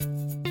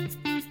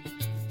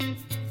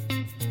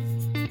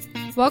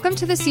Welcome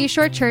to the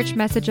Seashore Church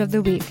Message of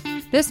the Week.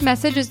 This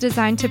message is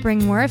designed to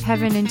bring more of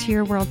heaven into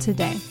your world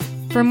today.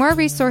 For more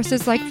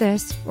resources like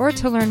this, or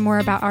to learn more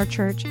about our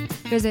church,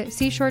 visit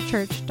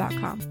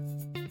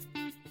seashorechurch.com.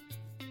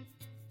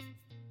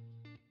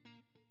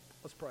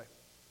 Let's pray.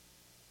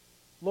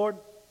 Lord,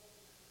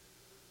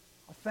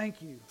 I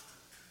thank you.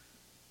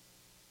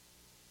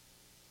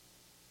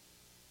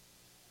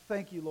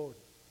 Thank you, Lord,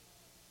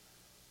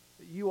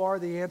 that you are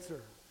the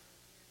answer.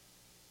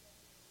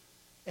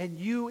 And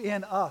you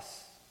in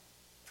us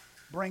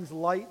brings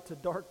light to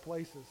dark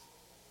places.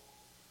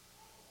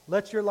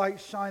 Let your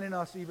light shine in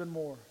us even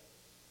more.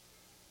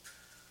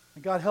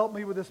 And God, help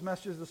me with this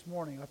message this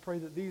morning. I pray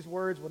that these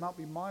words will not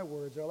be my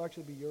words, they'll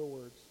actually be your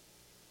words.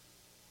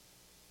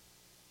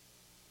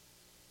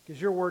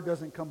 Because your word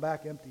doesn't come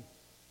back empty.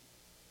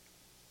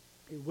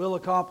 It will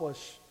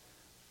accomplish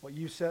what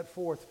you set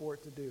forth for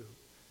it to do.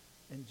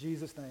 In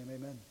Jesus' name,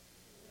 amen.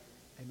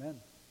 Amen.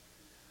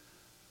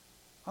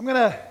 I'm going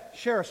to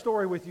share a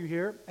story with you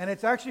here, and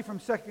it's actually from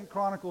 2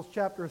 Chronicles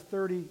chapter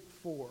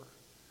 34.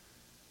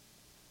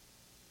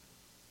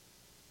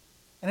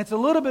 And it's a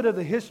little bit of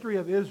the history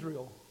of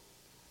Israel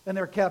and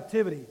their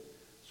captivity.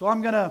 So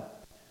I'm going to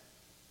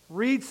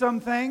read some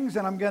things,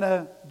 and I'm going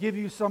to give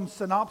you some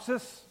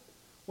synopsis.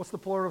 What's the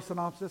plural of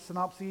synopsis?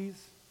 Synopses?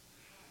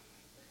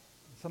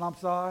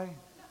 Synopsi?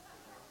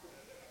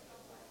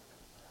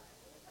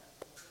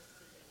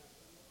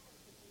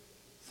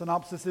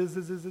 Synopsis is.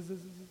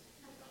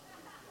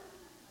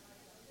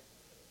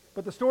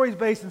 But the story is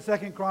based in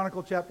 2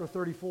 Chronicles chapter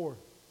 34.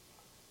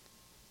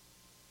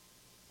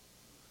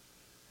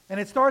 And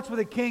it starts with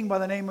a king by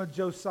the name of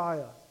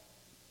Josiah.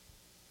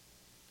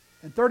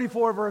 In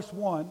 34 verse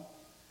 1,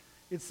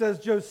 it says,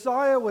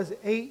 Josiah was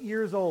 8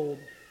 years old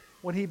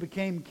when he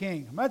became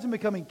king. Imagine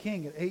becoming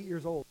king at 8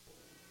 years old.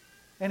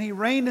 And he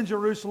reigned in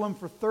Jerusalem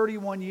for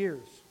 31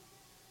 years.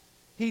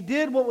 He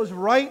did what was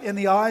right in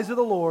the eyes of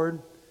the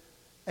Lord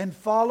and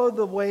followed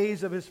the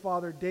ways of his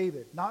father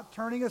David, not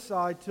turning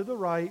aside to the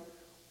right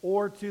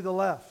or to the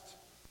left.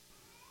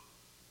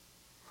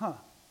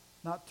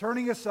 Not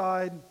turning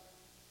aside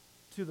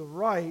to the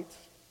right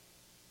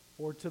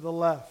or to the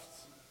left.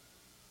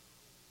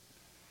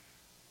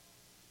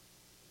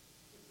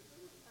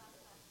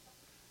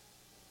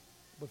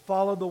 But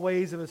followed the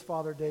ways of his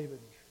father David.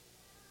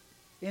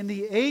 In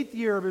the 8th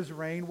year of his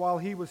reign, while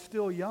he was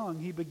still young,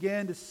 he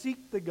began to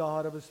seek the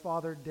God of his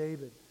father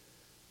David.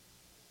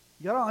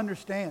 You got to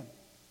understand,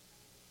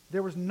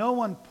 there was no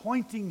one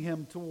pointing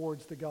him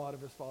towards the God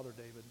of his father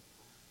David.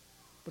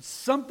 But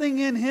something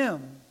in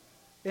him,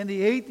 in the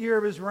 8th year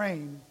of his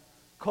reign,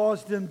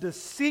 caused him to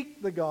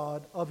seek the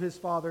God of his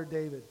father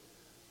David.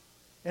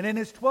 And in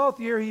his 12th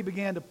year, he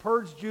began to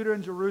purge Judah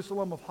and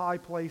Jerusalem of high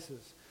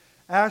places,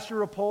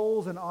 Asherah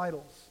poles and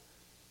idols.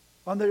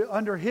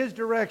 Under his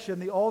direction,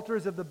 the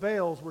altars of the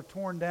Baals were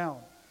torn down.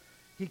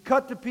 He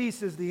cut to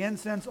pieces the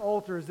incense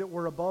altars that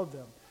were above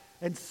them,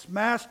 and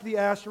smashed the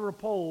Asherah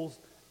poles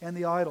and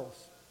the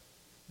idols.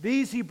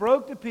 These he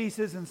broke to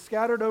pieces and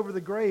scattered over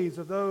the graves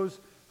of those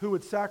who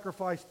would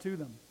sacrifice to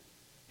them.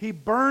 He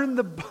burned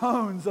the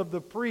bones of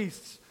the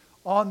priests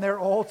on their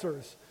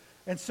altars.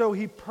 And so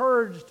he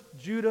purged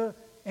Judah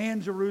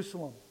and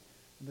Jerusalem.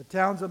 In the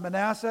towns of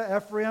Manasseh,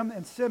 Ephraim,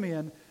 and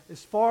Simeon,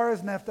 as far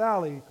as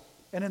Naphtali,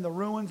 and in the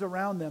ruins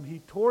around them, he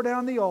tore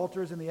down the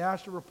altars and the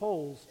Asherah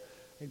poles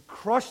and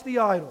crushed the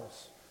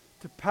idols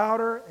to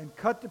powder and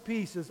cut to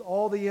pieces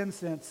all the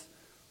incense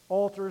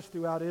altars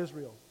throughout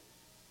Israel.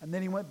 And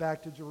then he went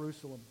back to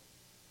Jerusalem.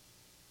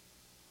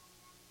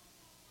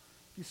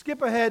 If you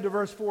skip ahead to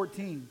verse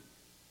 14.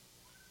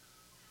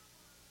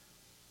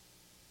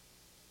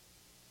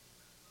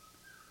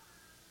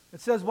 It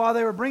says, while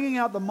they were bringing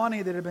out the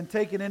money that had been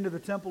taken into the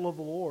temple of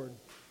the Lord,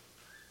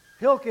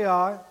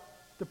 Hilkiah,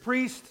 the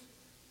priest,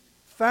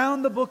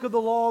 found the book of the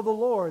law of the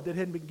Lord that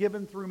had been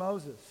given through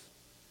Moses.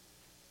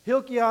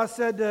 Hilkiah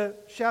said to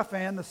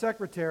Shaphan, the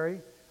secretary,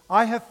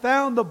 I have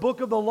found the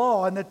book of the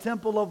law in the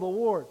temple of the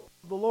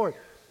Lord.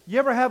 You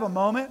ever have a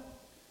moment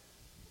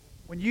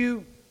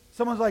when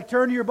someone's like,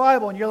 turn to your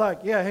Bible, and you're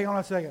like, yeah, hang on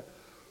a second.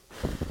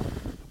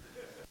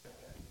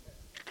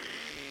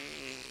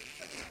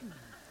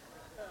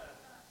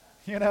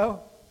 You know?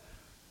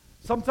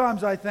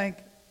 Sometimes I think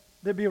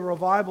there'd be a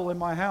revival in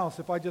my house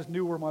if I just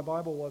knew where my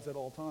Bible was at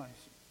all times.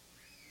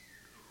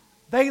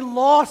 They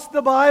lost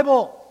the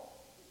Bible.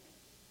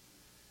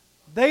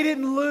 They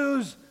didn't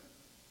lose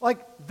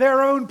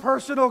their own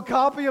personal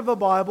copy of the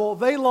Bible.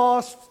 They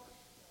lost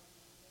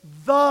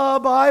the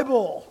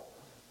Bible.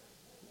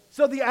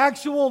 So the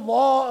actual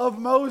law of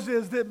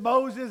Moses that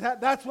Moses had,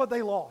 that's what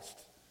they lost.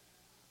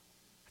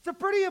 It's a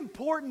pretty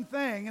important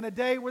thing in a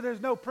day where there's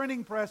no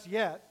printing press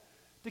yet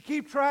to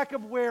keep track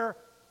of where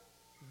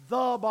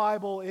the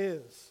Bible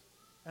is.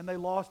 And they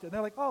lost it. And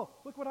they're like, oh,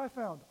 look what I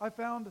found. I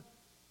found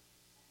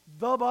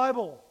the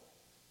Bible.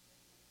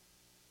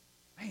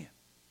 Man,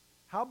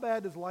 how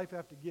bad does life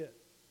have to get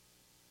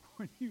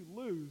when you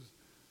lose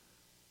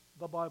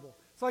the Bible?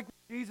 It's like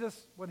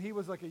Jesus, when he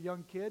was like a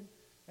young kid,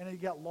 and he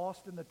got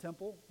lost in the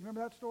temple. You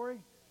remember that story?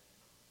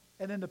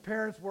 And then the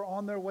parents were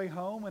on their way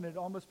home, and it had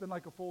almost been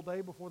like a full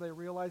day before they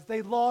realized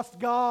they lost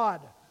God.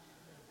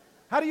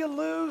 How do you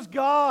lose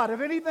God?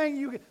 If anything,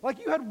 you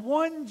had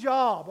one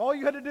job. All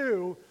you had to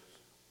do.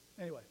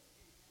 Anyway,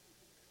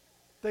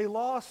 they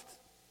lost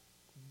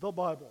the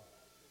Bible.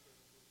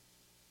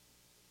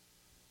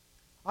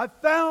 I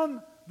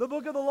found the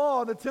book of the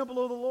law in the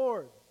temple of the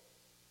Lord.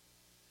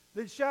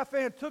 Then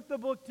Shaphan took the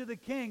book to the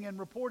king and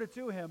reported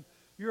to him,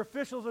 your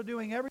officials are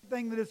doing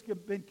everything that has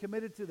been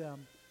committed to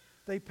them.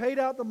 They paid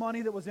out the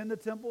money that was in the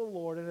temple of the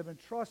Lord and have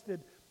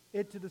entrusted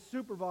it to the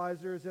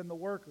supervisors and the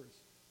workers.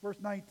 Verse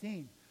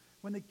 19.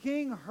 When the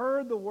king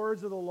heard the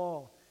words of the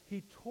law,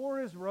 he tore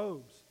his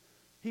robes.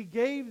 He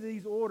gave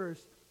these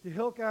orders to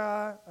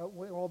Hilkiah,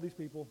 all these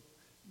people.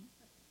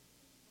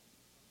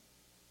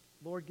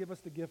 Lord, give us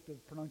the gift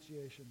of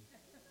pronunciation.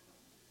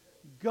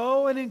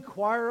 Go and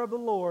inquire of the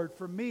Lord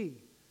for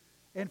me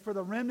and for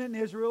the remnant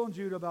in Israel and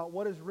Judah about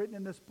what is written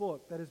in this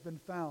book that has been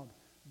found.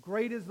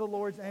 Great is the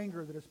Lord's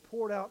anger that is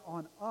poured out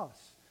on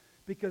us,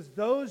 because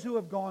those who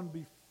have gone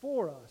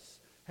before us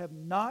have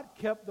not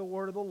kept the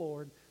word of the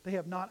Lord. They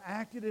have not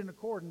acted in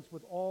accordance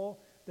with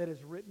all that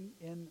is written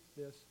in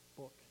this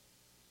book.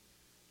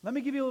 Let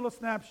me give you a little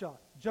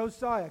snapshot.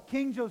 Josiah,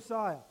 King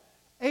Josiah,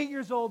 8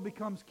 years old,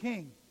 becomes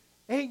king.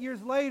 8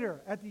 years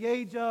later, at the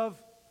age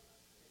of,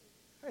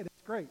 hey,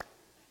 that's great.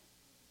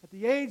 At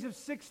the age of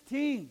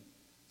 16,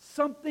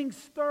 something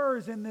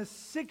stirs in this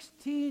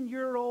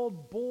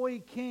 16-year-old boy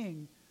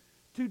king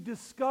to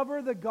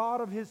discover the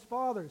God of his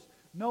fathers.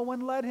 No one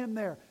led him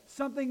there.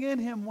 Something in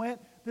him went,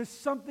 there's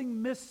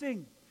something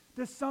missing.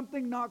 There's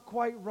something not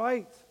quite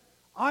right.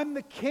 I'm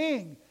the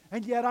king,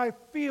 and yet I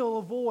feel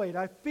a void.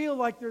 I feel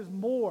like there's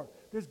more.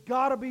 There's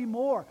got to be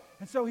more.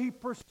 And so he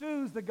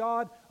pursues the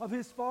God of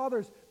his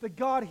fathers, the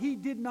God he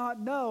did not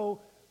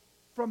know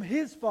from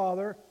his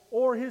father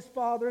or his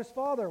father's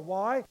father.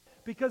 Why?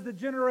 Because the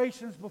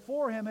generations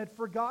before him had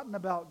forgotten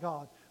about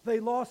God. They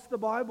lost the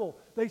Bible.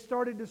 They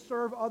started to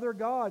serve other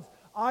gods,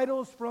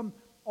 idols from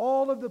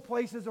all of the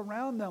places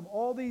around them.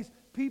 All these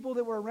people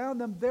that were around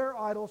them, their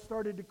idols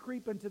started to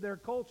creep into their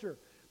culture.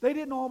 They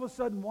didn't all of a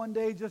sudden one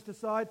day just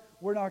decide,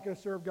 we're not going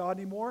to serve God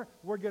anymore.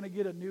 We're going to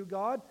get a new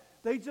God.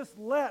 They just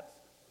let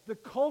the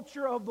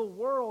culture of the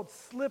world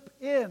slip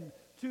in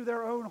to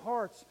their own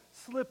hearts,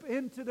 slip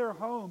into their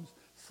homes,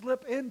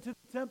 slip into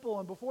the temple.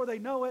 And before they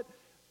know it,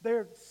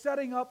 they're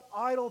setting up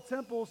idol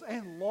temples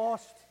and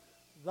lost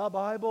the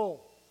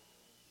Bible.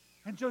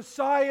 And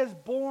Josiah is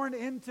born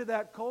into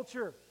that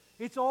culture.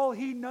 It's all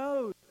he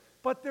knows.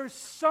 But there's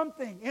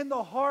something in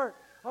the heart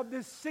of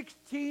this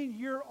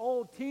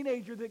 16-year-old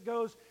teenager that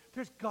goes,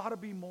 there's got to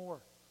be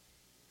more.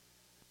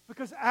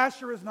 Because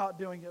Asherah is not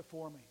doing it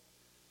for me.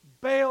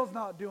 Baal's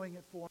not doing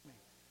it for me.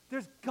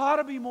 There's got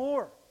to be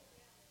more.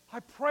 I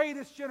pray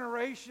this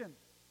generation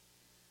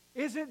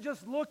isn't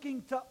just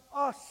looking to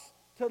us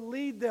to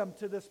lead them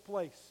to this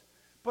place,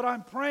 but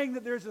I'm praying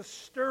that there's a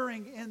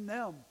stirring in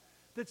them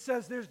that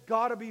says there's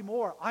got to be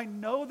more. I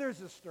know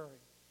there's a stirring.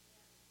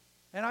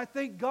 And I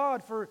thank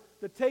God for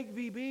the Take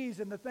VBs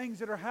and the things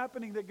that are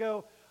happening that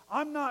go,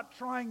 I'm not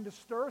trying to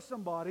stir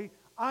somebody.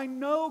 I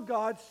know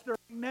God's stirring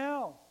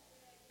now.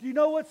 Do you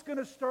know what's going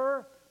to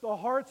stir the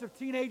hearts of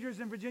teenagers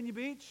in Virginia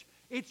Beach?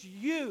 It's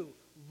you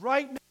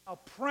right now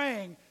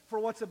praying for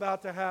what's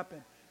about to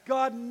happen.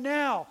 God,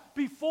 now,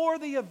 before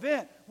the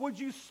event, would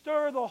you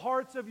stir the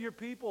hearts of your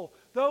people,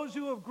 those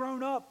who have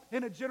grown up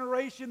in a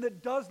generation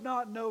that does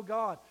not know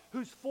God,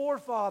 whose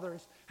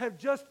forefathers have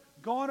just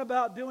gone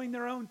about doing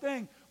their own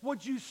thing.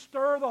 Would you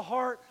stir the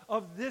heart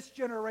of this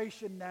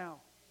generation now?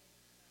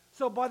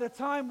 So by the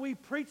time we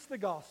preach the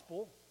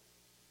gospel,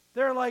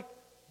 they're like,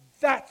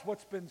 that's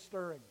what's been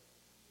stirring.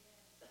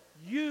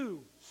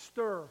 You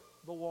stir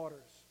the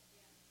waters.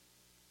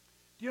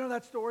 Do you know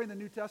that story in the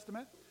New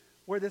Testament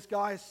where this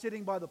guy is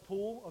sitting by the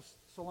pool of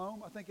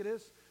Siloam, I think it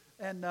is?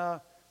 And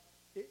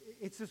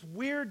it's this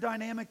weird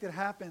dynamic that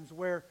happens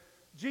where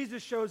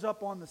Jesus shows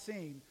up on the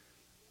scene,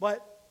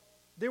 but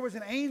there was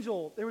an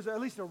angel, there was at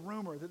least a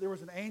rumor that there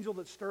was an angel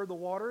that stirred the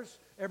waters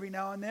every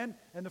now and then,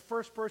 and the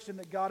first person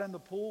that got in the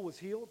pool was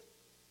healed.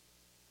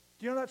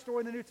 Do you know that story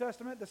in the New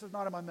Testament? This is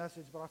not in my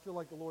message, but I feel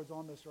like the Lord's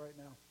on this right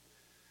now.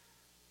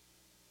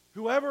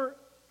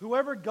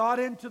 Whoever got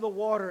into the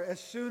water as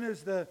soon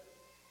as the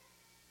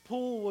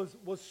pool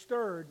was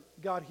stirred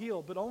got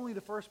healed, but only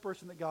the first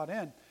person that got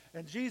in.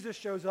 And Jesus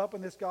shows up,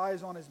 and this guy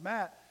is on his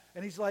mat,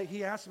 and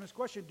he asks him this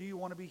question, do you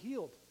want to be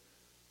healed?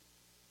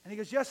 And he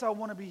goes, yes, I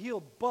want to be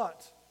healed,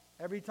 but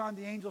every time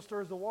the angel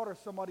stirs the water,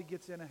 somebody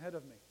gets in ahead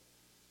of me.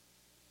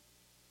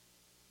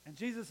 And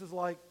Jesus is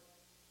like,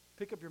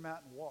 pick up your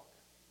mat and walk.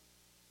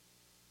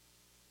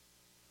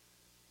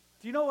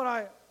 Do you know what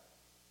I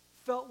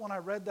felt when I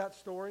read that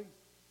story?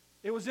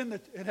 It was in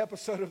an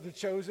episode of The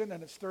Chosen,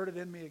 and it stirred it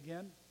in me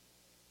again.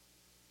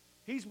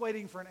 He's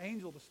waiting for an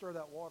angel to stir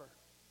that water.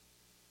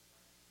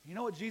 You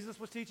know what Jesus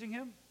was teaching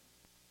him?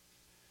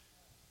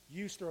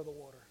 You stir the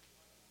water.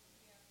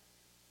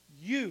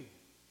 You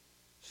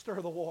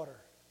stir the water.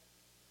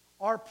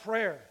 Our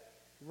prayer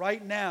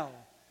right now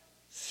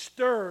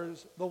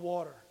stirs the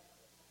water.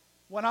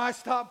 When I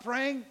stop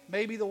praying,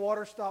 maybe the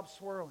water stops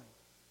swirling.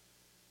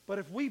 But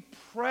if we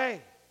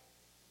pray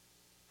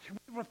and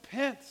we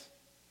repent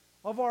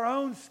of our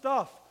own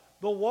stuff,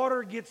 the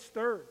water gets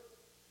stirred.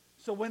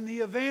 So when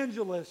the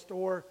evangelist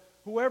or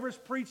whoever's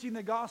preaching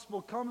the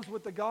gospel comes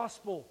with the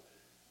gospel,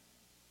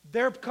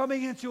 they're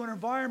coming into an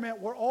environment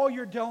where all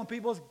you're telling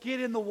people is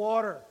get in the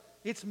water.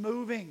 It's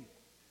moving.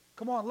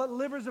 Come on,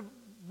 let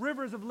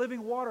rivers of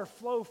living water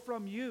flow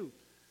from you.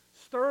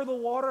 Stir the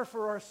water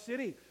for our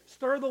city.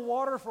 Stir the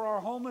water for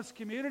our homeless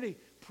community.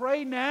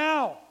 Pray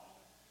now.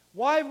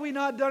 Why have we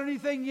not done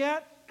anything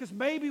yet? Because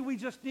maybe we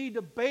just need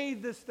to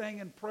bathe this thing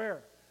in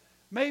prayer.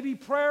 Maybe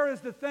prayer is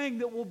the thing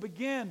that will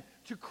begin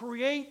to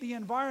create the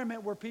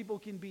environment where people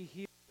can be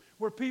healed,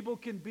 where people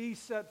can be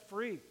set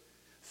free.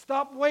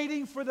 Stop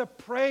waiting for the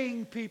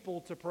praying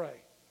people to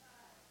pray.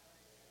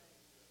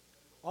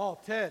 Oh,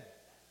 Ted.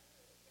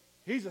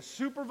 He's a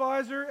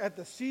supervisor at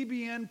the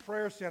CBN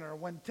Prayer Center.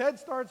 When Ted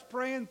starts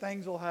praying,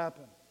 things will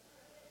happen.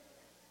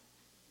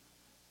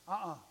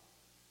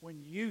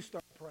 When you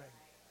start praying,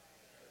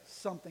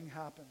 something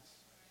happens.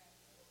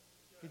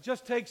 It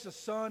just takes a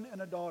son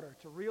and a daughter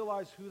to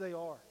realize who they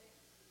are,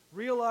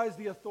 realize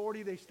the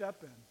authority they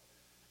step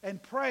in,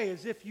 and pray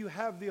as if you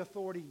have the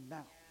authority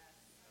now.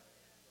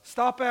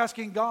 Stop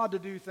asking God to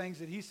do things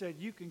that He said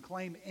you can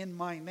claim in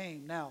my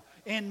name. Now,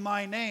 in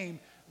my name,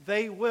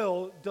 they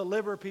will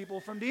deliver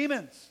people from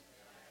demons.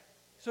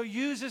 So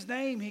use His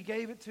name. He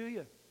gave it to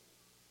you.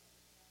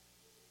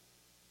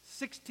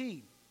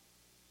 16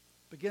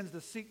 begins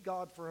to seek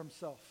God for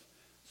himself.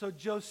 So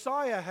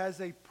Josiah has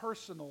a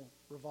personal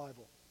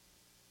revival.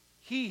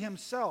 He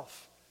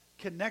himself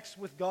connects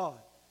with God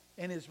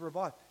and is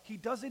revived. He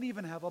doesn't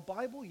even have a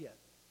Bible yet,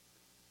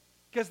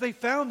 because they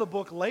found the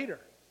book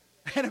later.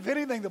 And if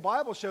anything, the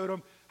Bible showed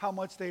them how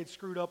much they had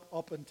screwed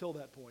up until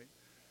that point.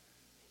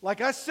 Like,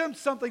 I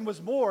sensed something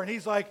was more, and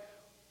he's like,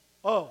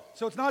 oh,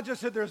 so it's not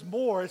just that there's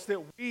more, it's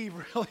that we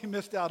really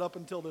missed out up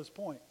until this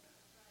point.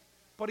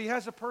 But he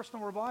has a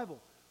personal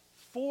revival.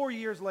 4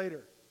 years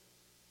later,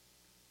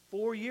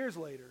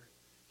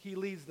 he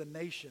leads the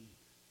nation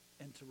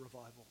into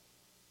revival.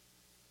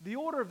 The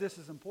order of this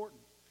is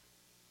important.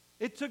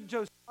 It took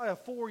Josiah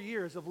 4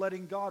 years of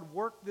letting God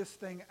work this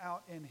thing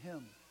out in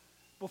him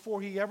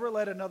before he ever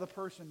led another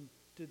person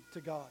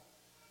to God,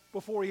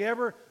 before he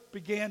ever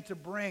began to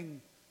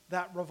bring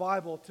that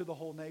revival to the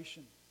whole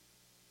nation.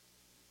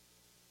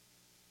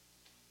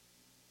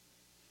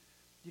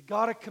 You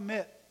got to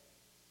commit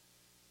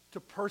to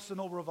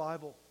personal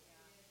revival.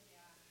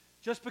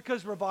 Just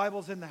because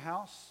revival's in the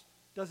house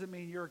doesn't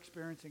mean you're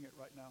experiencing it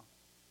right now.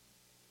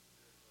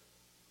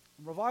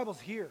 And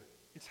revival's here.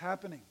 It's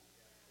happening.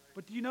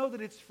 But do you know that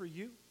it's for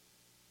you?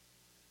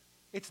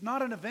 It's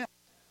not an event.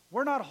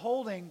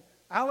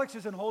 Alex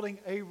isn't holding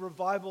a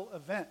revival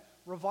event.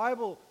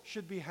 Revival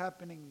should be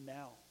happening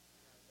now.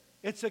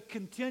 It's a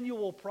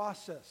continual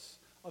process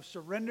of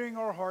surrendering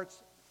our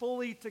hearts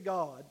fully to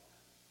God,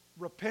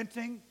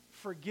 repenting,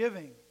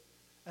 forgiving,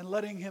 and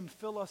letting Him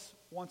fill us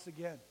once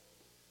again.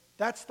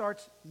 That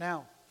starts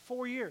now.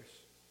 4 years.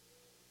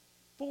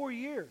 4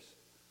 years.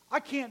 I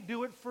can't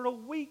do it for a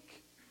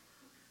week.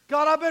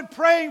 God, I've been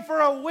praying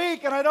for a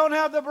week and I don't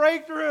have the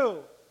breakthrough.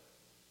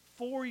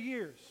 4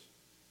 years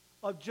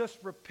of just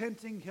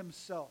repenting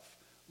himself,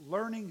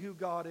 learning who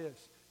God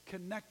is,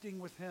 connecting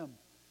with Him.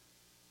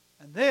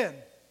 And then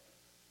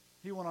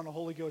he went on a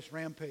Holy Ghost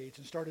rampage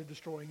and started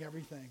destroying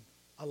everything.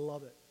 I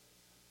love it.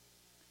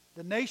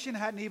 The nation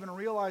hadn't even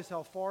realized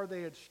how far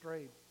they had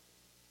strayed.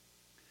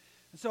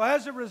 And so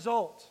as a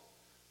result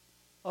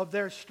of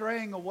their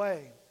straying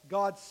away,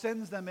 God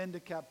sends them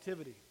into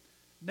captivity.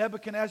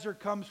 Nebuchadnezzar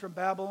comes from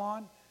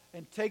Babylon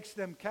and takes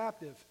them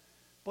captive.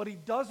 But he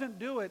doesn't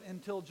do it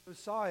until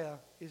Josiah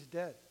is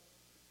dead.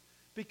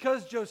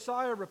 Because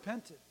Josiah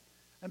repented,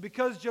 and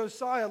because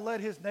Josiah led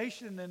his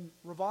nation in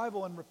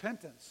revival and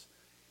repentance,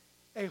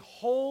 a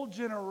whole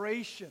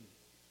generation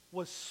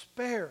was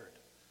spared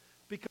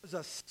because a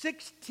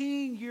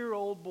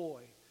 16-year-old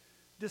boy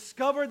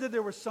discovered that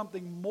there was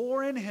something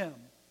more in him,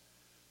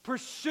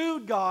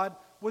 pursued God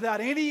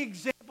without any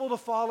example to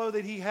follow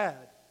that he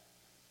had,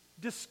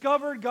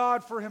 discovered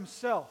God for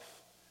himself,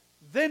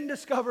 then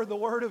discovered the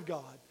Word of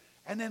God,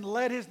 and then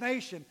led his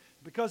nation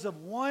because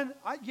of one.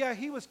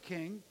 He was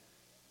king,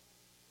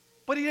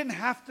 but he didn't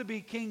have to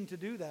be king to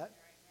do that.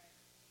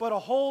 But a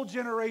whole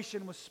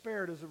generation was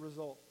spared as a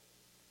result.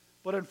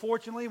 But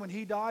unfortunately, when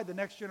he died, the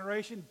next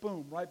generation,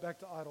 boom, right back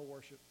to idol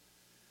worship.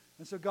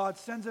 And so God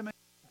sends him into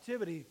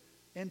captivity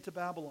into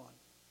Babylon.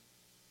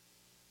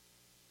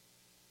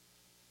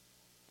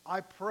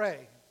 I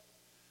pray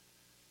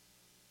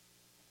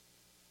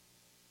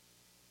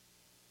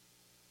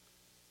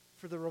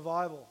for the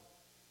revival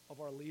of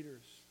our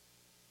leaders.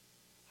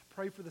 I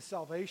pray for the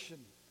salvation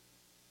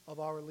of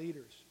our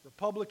leaders.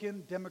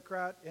 Republican,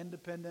 Democrat,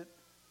 Independent,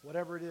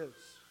 whatever it is.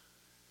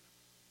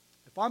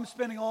 If I'm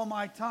spending all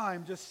my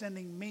time just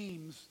sending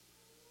memes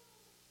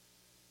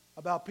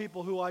about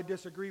people who I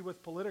disagree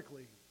with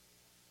politically,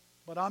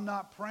 but I'm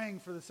not praying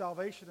for the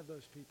salvation of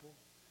those people,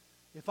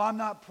 if I'm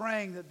not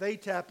praying that they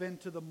tap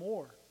into the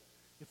more,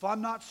 if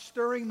I'm not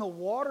stirring the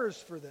waters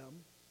for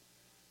them,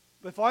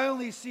 if I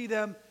only see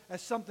them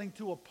as something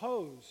to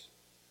oppose,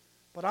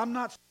 but I'm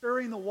not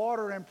stirring the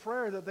water in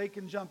prayer that they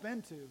can jump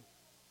into,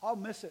 I'll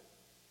miss it.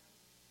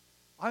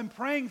 I'm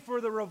praying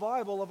for the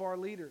revival of our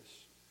leaders.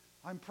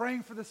 I'm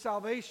praying for the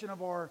salvation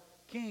of our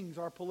kings,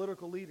 our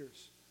political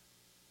leaders,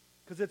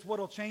 because it's what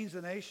will change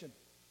the nation.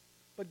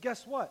 But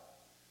guess what?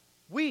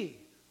 We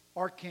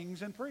are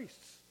kings and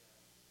priests.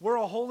 We're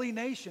a holy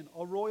nation,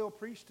 a royal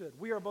priesthood.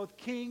 We are both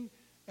king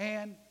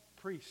and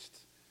priest,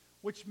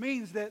 which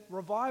means that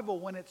revival,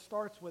 when it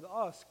starts with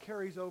us,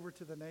 carries over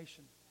to the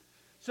nation.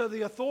 So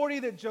the authority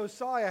that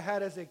Josiah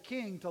had as a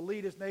king to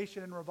lead his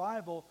nation in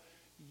revival,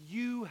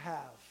 you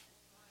have.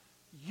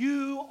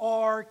 You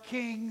are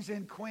kings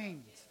and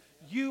queens.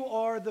 You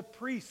are the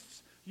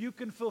priests. You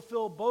can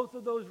fulfill both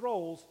of those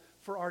roles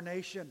for our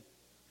nation.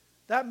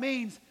 That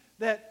means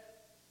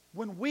that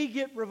when we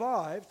get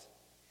revived,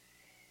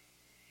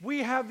 we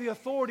have the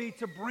authority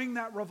to bring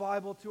that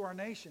revival to our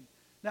nation.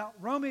 Now,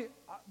 Romy,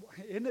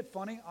 isn't it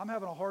funny? I'm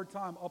having a hard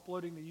time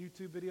uploading the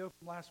YouTube video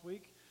from last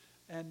week,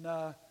 and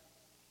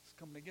it's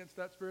coming against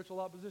that spiritual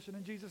opposition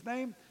in Jesus'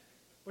 name.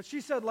 But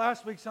she said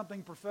last week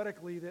something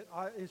prophetically that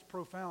is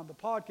profound. The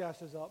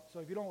podcast is up, so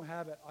if you don't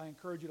have it, I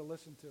encourage you to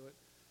listen to it.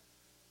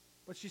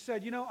 But she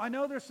said, I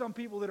know there's some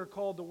people that are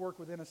called to work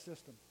within a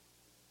system.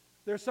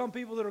 There's some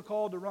people that are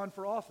called to run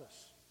for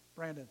office,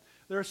 Brandon.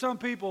 There are some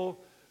people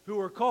who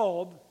are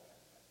called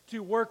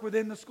to work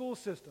within the school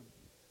system.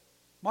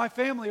 My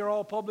family are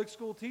all public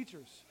school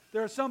teachers.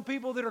 There are some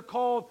people that are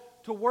called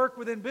to work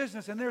within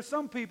business, and there are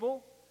some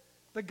people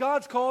that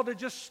God's called to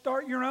just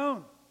start your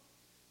own.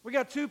 We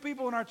got 2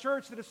 people in our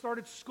church that have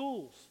started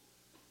schools.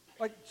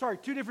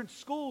 2 different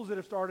schools that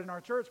have started in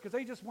our church because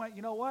they just went,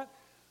 you know what?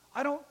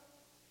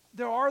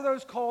 There are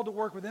those called to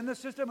work within the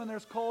system, and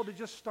there's called to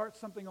just start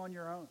something on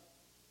your own.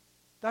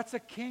 That's a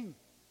king.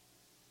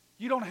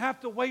 You don't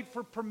have to wait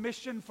for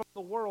permission from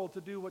the world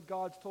to do what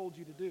God's told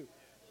you to do.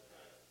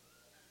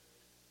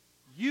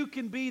 You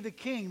can be the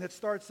king that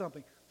starts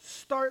something.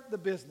 Start the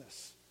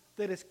business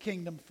that is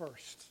kingdom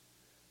first.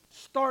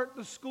 Start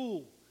the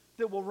school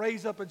that will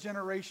raise up a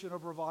generation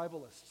of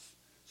revivalists.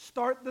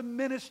 Start the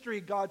ministry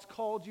God's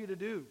called you to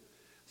do.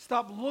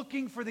 Stop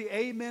looking for the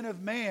amen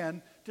of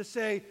man to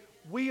say,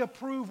 we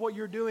approve what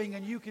you're doing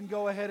and you can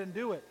go ahead and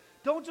do it.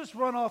 Don't just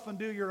run off and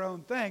do your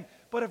own thing.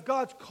 But if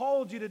God's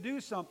called you to do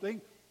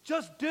something,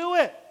 just do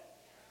it.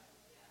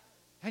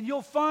 And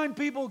you'll find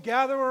people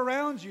gather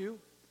around you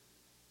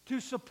to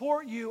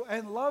support you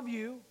and love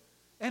you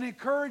and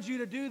encourage you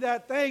to do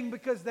that thing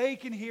because they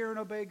can hear and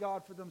obey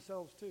God for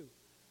themselves too.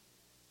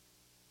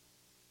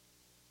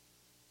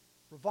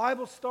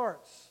 Revival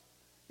starts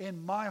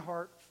in my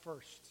heart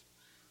first.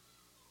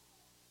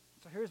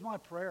 So here's my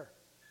prayer.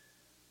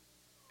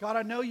 God,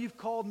 I know you've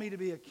called me to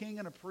be a king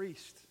and a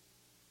priest.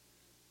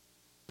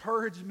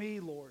 Purge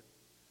me, Lord,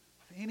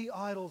 of any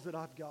idols that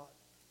I've got.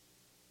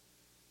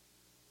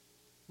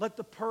 Let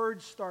the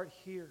purge start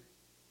here.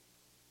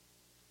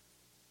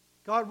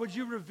 God, would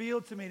you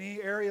reveal to me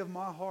any area of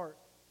my heart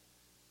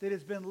that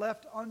has been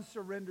left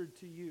unsurrendered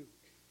to you?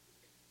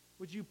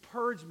 Would you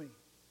purge me?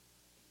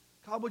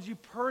 God, would you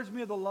purge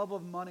me of the love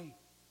of money?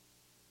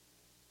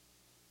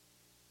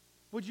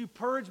 Would you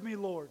purge me,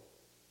 Lord,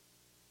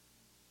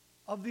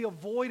 of the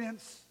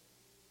avoidance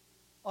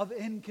of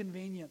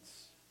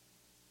inconvenience?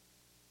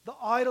 The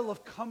idol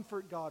of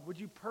comfort, God, would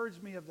you purge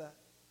me of that?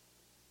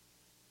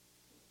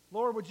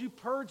 Lord, would you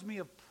purge me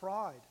of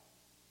pride?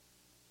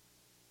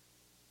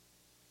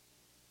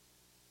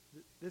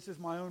 This is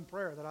my own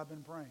prayer that I've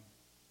been praying.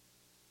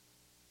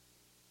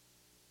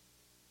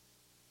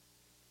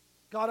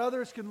 God,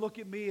 others can look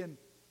at me and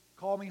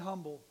call me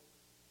humble,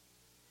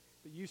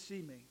 but you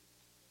see me.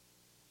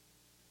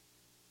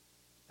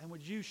 And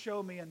would you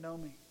show me and know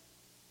me?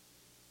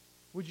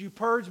 Would you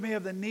purge me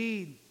of the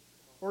need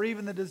or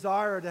even the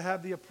desire to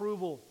have the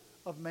approval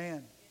of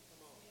man?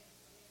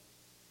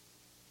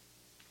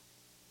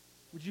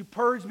 Would you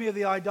purge me of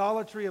the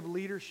idolatry of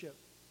leadership?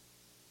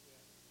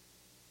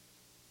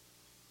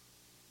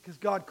 Because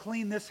God,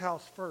 clean this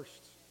house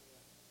first.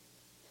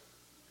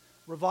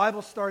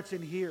 Revival starts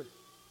in here.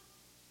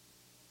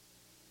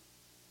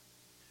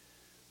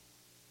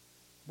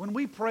 When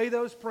we pray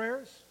those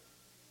prayers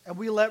and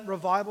we let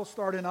revival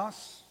start in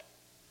us,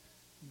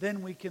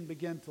 then we can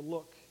begin to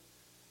look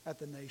at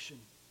the nation.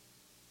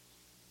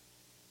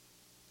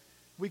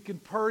 We can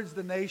purge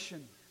the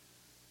nation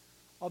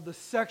of the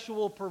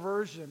sexual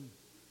perversion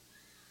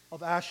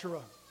of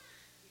Asherah.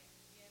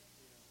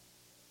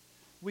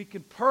 We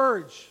can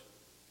purge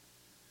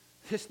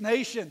this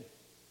nation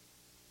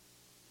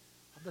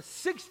of the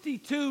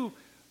 62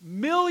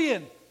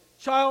 million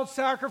child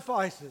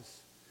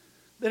sacrifices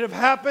that have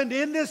happened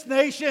in this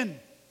nation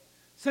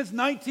since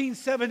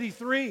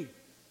 1973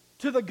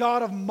 to the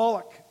god of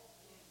Moloch.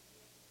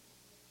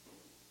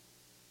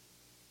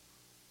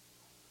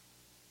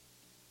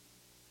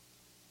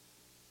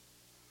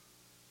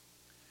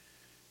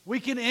 We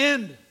can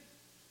end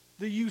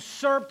the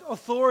usurped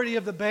authority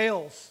of the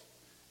Baals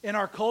in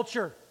our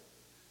culture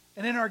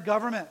and in our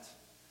government.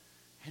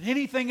 and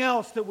anything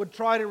else that would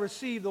try to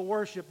receive the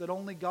worship that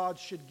only God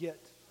should get.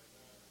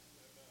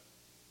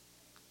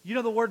 You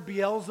know the word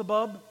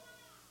Beelzebub?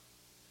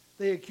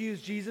 They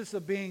accused Jesus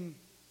of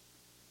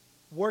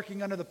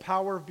working under the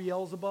power of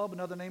Beelzebub,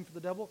 another name for the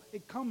devil.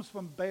 It comes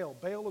from Baal.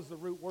 Baal is the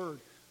root word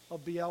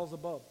of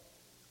Beelzebub.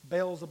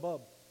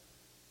 Beelzebub.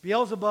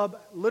 Beelzebub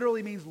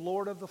literally means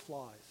Lord of the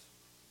Flies.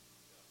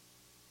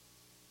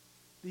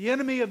 The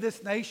enemy of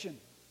this nation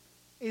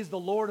is the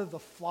Lord of the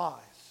flies.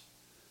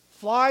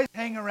 Flies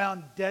hang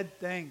around dead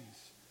things.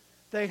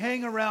 They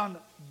hang around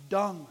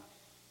dung.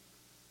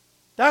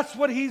 That's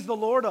what he's the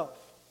Lord of.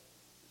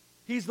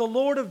 He's the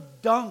Lord of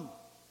dung.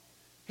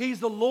 He's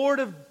the Lord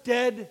of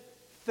dead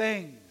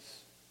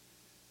things.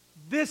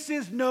 This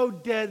is no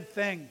dead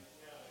thing.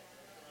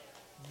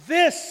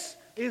 This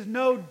is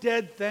no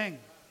dead thing.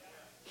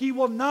 He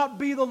will not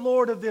be the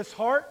Lord of this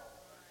heart,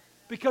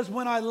 because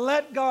when I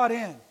let God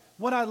in,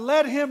 when I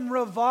let Him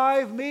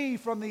revive me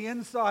from the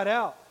inside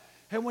out,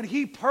 and when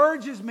He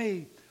purges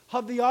me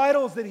of the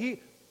idols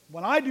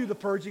when I do the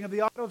purging of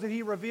the idols that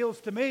He reveals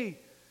to me,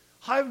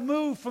 I've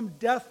moved from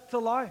death to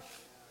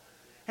life.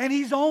 And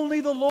He's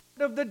only the Lord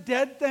of the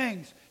dead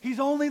things.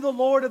 He's only the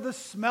Lord of the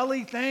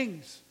smelly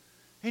things.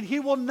 And He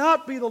will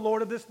not be the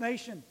Lord of this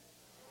nation.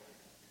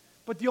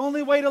 But the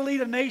only way to lead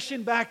a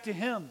nation back to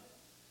Him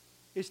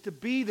is to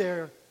be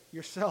there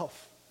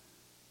yourself.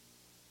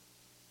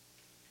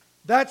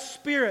 That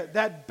spirit,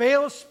 that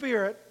Baal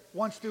spirit,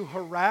 wants to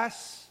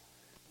harass,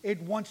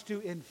 it wants to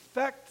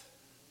infect,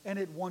 and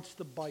it wants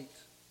to bite.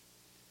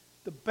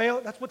 The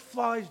Baal, that's what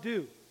flies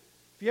do.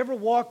 If you ever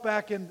walk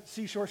back in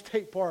Seashore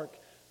State Park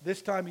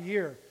this time of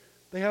year,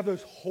 they have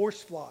those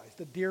horse flies,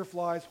 the deer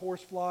flies,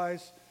 horse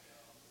flies.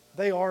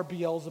 They are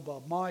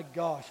Beelzebub. My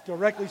gosh,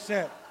 directly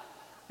sent.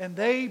 And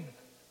they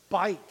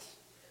bite.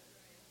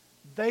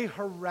 They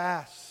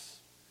harass.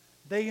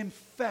 They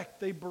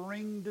infect. They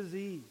bring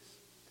disease.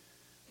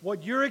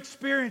 What you're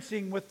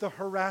experiencing with the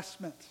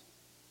harassment,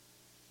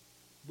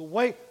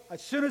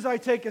 as soon as I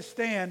take a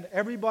stand,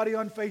 everybody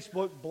on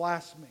Facebook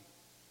blasts me.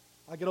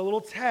 I get a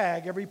little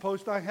tag every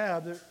post I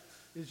have that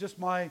is just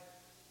my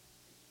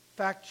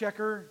fact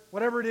checker,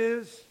 whatever it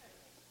is.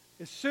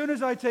 As soon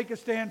as I take a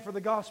stand for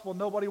the gospel,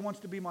 nobody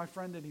wants to be my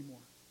friend anymore.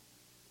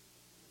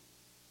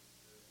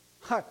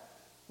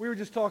 We were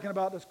just talking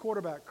about this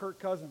quarterback, Kirk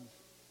Cousins.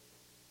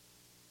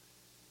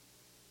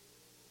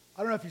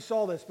 I don't know if you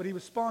saw this, but he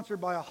was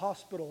sponsored by a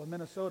hospital in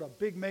Minnesota, a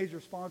big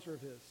major sponsor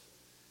of his.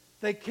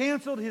 They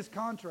canceled his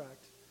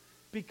contract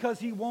because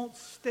he won't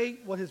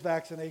state what his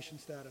vaccination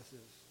status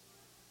is.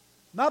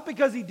 Not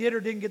because he did or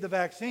didn't get the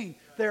vaccine.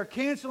 They're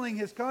canceling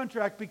his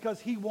contract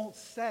because he won't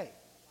say.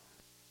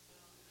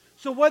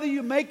 So whether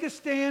you make a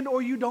stand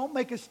or you don't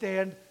make a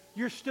stand,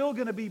 you're still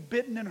going to be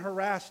bitten and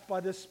harassed by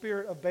this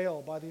spirit of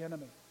Baal, by the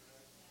enemy.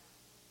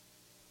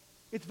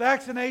 It's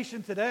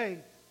vaccination today.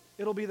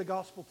 It'll be the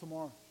gospel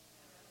tomorrow.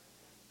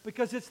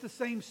 Because it's the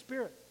same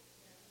spirit.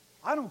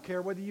 I don't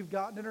care whether you've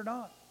gotten it or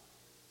not.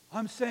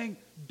 I'm saying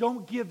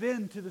don't give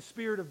in to the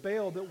spirit of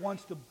Baal that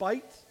wants to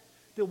bite,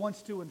 that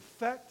wants to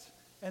infect,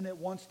 and that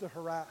wants to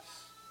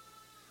harass.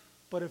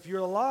 But if you're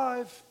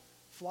alive,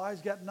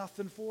 flies got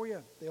nothing for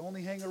you. They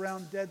only hang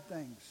around dead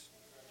things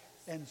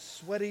and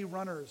sweaty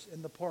runners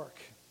in the park.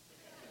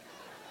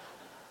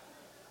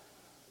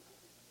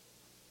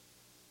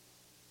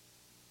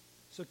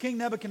 So King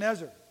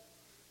Nebuchadnezzar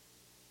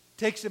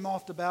takes him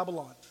off to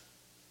Babylon.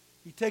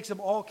 He takes them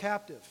all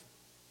captive.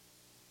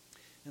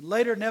 And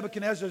later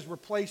Nebuchadnezzar is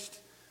replaced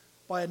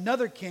by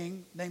another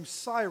king named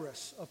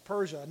Cyrus of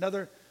Persia.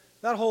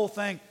 That whole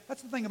thing,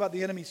 that's the thing about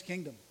the enemy's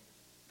kingdom.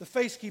 The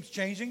face keeps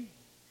changing,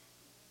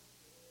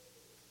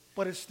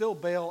 but it's still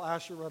Baal,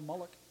 Asherah, and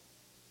Moloch.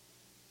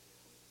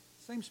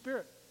 Same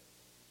spirit.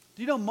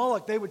 Do you know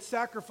Moloch, they would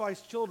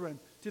sacrifice children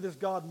to this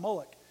god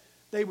Moloch.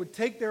 They would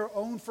take their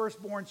own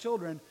firstborn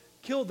children,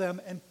 kill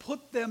them, and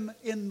put them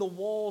in the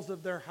walls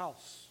of their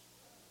house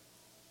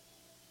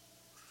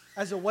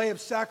as a way of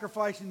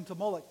sacrificing to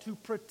Moloch to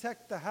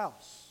protect the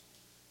house.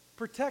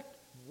 Protect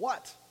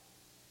what?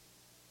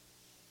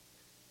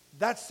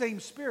 That same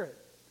spirit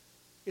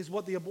is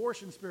what the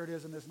abortion spirit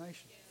is in this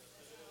nation.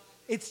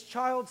 It's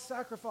child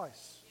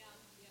sacrifice.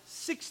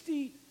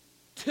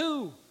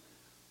 62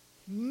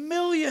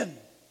 million.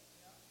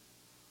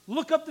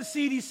 Look up the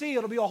CDC.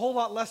 It'll be a whole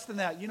lot less than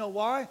that. You know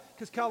why?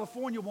 Because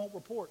California won't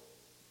report.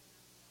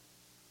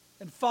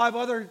 And 5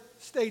 other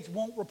states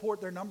won't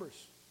report their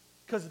numbers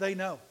because they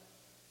know.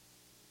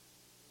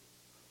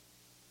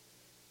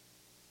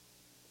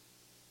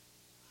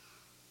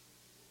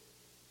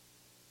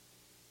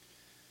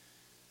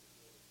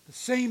 The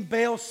same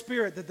Baal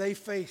spirit that they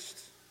faced.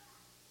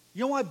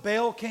 You know why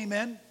Baal came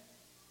in?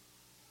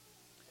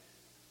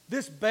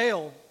 This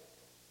Baal,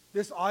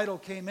 this idol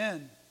came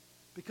in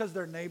because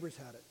their neighbors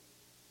had it.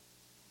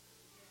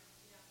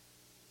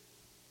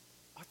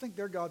 I think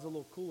their God's a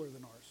little cooler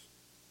than ours.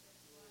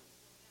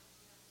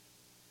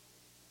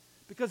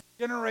 Because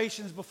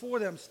generations before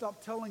them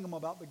stopped telling them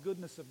about the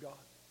goodness of God.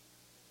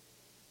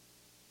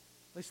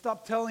 They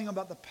stopped telling them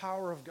about the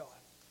power of God.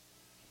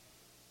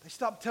 They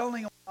stopped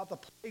telling them about the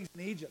plagues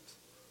in Egypt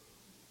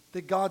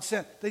that God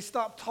sent. They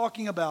stopped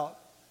talking about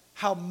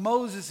how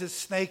Moses'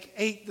 snake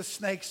ate the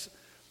snakes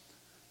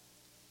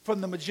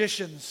from the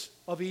magicians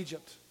of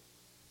Egypt.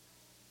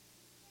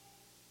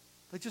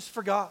 They just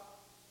forgot.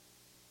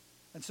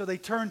 And so they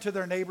turned to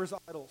their neighbors'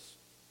 idols.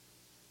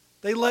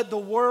 They let the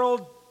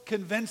world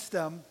convince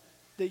them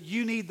that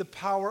you need the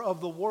power of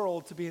the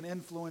world to be an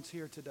influence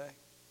here today.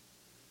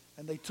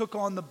 And they took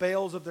on the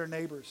Baals of their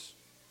neighbors.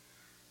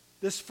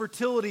 This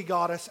fertility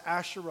goddess,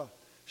 Asherah,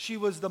 she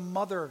was the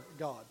mother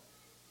god.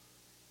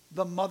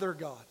 The mother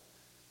god.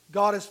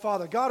 God is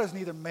Father. God is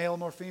neither male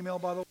nor female,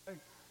 by the way.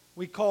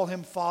 We call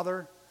him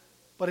Father,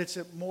 but it's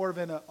more of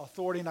an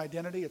authority and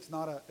identity. It's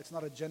not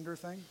a gender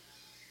thing.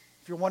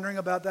 If you're wondering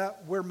about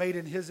that, we're made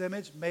in his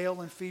image, male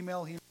and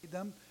female, he made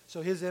them.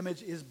 So his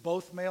image is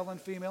both male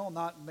and female,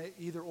 not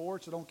either or.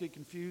 So don't get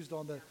confused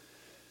on the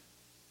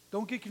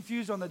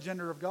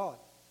gender of God.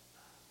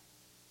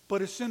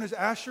 But as soon as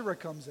Asherah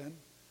comes in,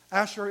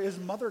 Asherah is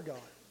mother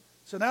God.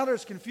 So now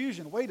there's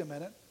confusion. Wait a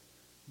minute.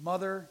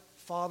 Mother,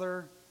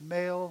 father,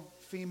 male,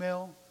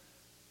 female.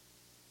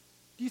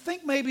 Do you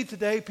think maybe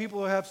today people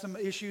will have some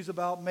issues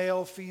about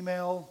male,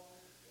 female,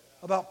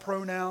 about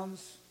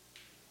pronouns,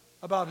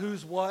 about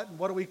who's what and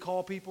what do we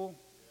call people?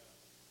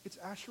 It's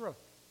Asherah.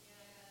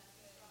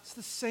 It's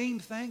the same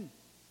thing.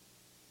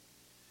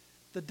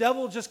 The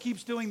devil just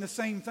keeps doing the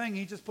same thing.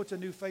 He just puts a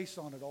new face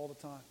on it all the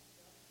time.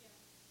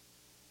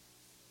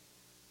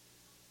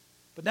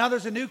 But now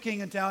there's a new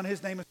king in town.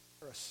 His name is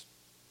Cyrus.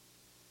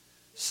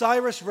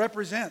 Cyrus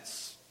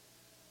represents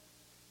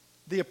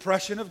the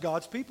oppression of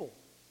God's people.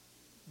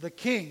 The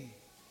king.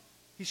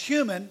 He's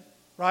human,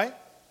 right?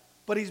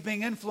 But he's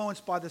being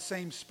influenced by the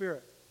same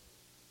spirit.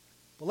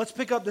 But let's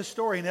pick up this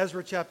story in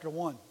Ezra chapter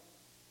 1.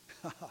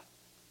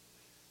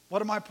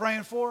 What am I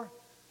praying for?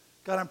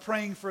 God, I'm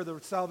praying for the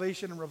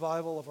salvation and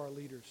revival of our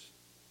leaders.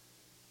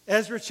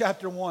 Ezra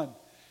chapter 1.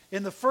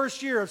 In the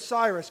first year of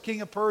Cyrus,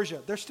 king of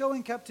Persia, they're still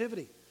in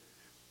captivity.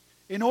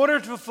 In order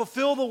to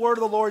fulfill the word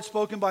of the Lord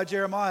spoken by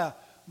Jeremiah,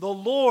 the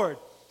Lord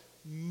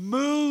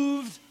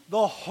moved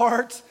the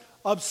heart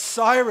of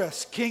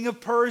Cyrus, king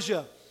of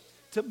Persia,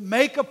 to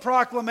make a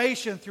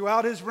proclamation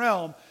throughout his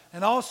realm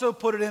and also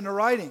put it into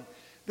writing.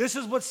 This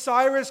is what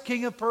Cyrus,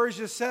 king of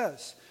Persia,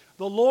 says.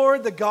 The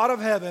Lord, the God of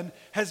heaven,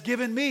 has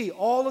given me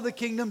all of the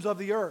kingdoms of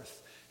the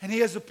earth, and he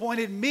has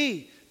appointed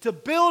me to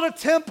build a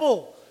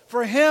temple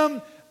for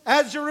him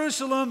at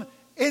Jerusalem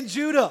in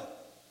Judah.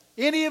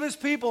 Any of his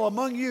people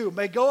among you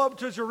may go up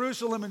to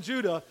Jerusalem and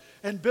Judah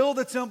and build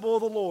the temple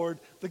of the Lord,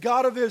 the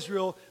God of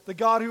Israel, the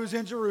God who is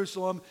in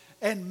Jerusalem,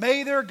 and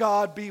may their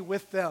God be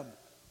with them.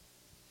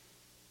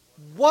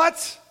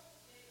 What?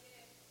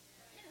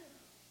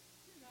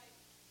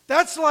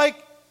 That's like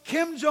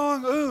Kim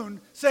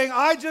Jong-un saying,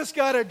 I just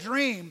got a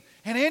dream,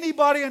 and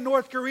anybody in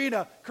North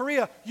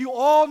Korea, you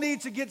all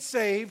need to get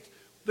saved.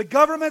 The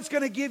government's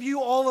going to give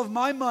you all of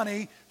my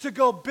money to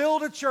go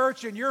build a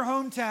church in your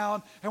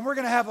hometown, and we're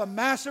going to have a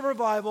massive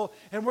revival,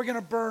 and we're going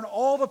to burn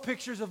all the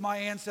pictures of my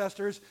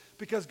ancestors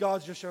because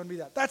God's just shown me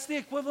that. That's the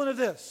equivalent of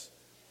this.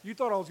 You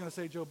thought I was going to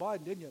say Joe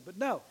Biden, didn't you? But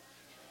no.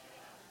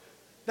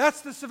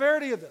 That's the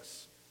severity of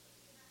this.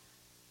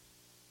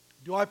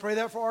 Do I pray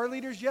that for our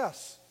leaders?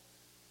 Yes.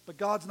 But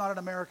God's not an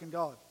American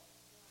God.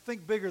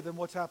 Think bigger than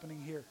what's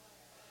happening here.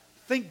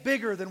 Think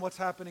bigger than what's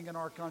happening in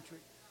our country.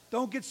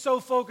 Don't get so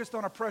focused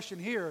on oppression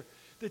here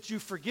that you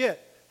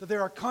forget that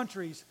there are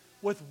countries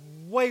with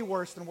way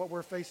worse than what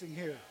we're facing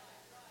here.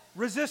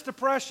 Resist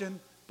oppression,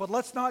 but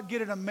let's not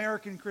get an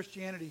American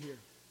Christianity here.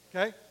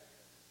 Okay?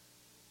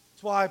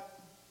 That's why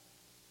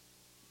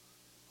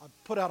I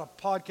put out a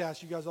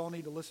podcast you guys all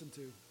need to listen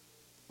to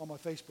on my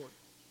Facebook.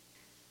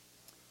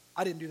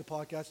 I didn't do the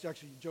podcast. It's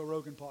actually a Joe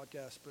Rogan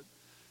podcast, but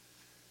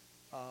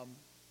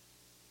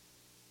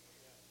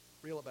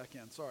reel it back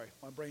in. Sorry,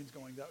 my brain's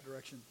going that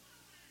direction.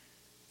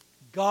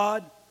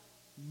 God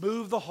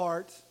moved the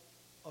heart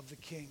of the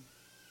king.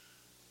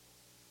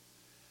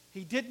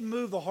 He didn't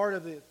move the heart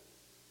of the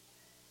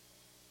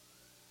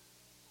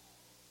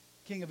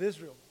king of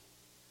Israel.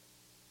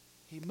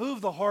 He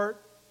moved the heart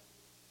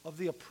of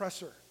the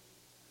oppressor,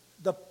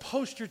 the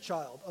poster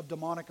child of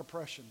demonic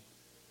oppression.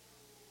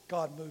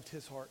 God moved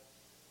his heart.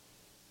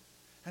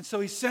 And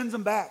so he sends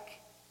them back.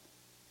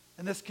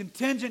 And this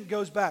contingent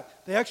goes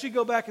back. They actually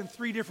go back in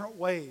 3 different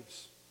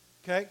waves.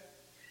 Okay?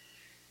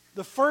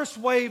 The first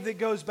wave that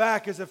goes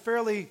back is a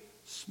fairly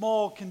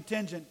small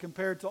contingent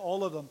compared to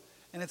all of them.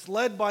 And it's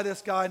led by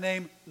this guy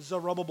named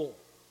Zerubbabel.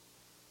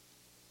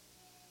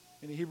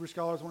 Any Hebrew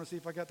scholars want to see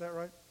if I got that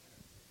right?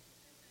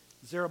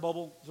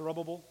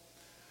 Zerubbabel.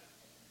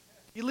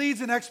 He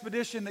leads an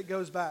expedition that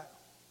goes back.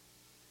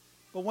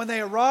 But when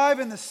they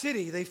arrive in the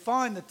city, they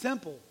find the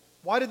temple.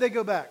 Why did they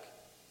go back?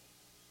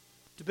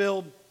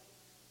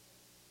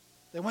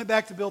 They went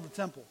back to build the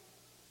temple.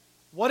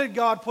 What did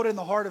God put in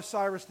the heart of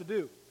Cyrus to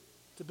do?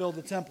 To build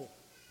the temple.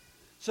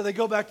 So they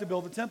go back to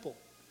build the temple.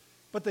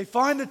 But they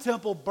find the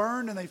temple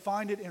burned and they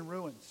find it in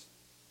ruins.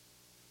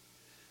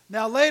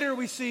 Now later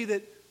we see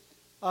that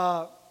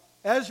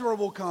Ezra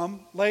will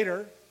come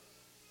later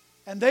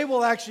And they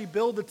will actually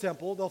build the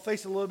temple. They'll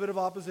face a little bit of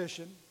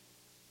opposition.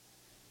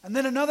 And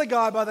then another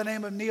guy by the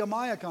name of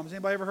Nehemiah comes.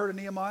 Anybody ever heard of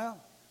Nehemiah?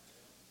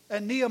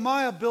 And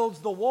Nehemiah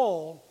builds the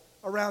wall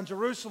around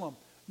Jerusalem.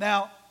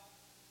 Now,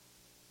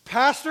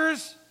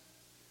 pastors,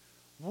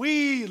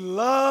 we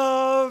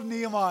love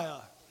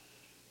Nehemiah.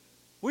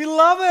 We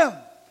love him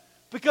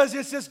because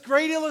it's this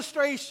great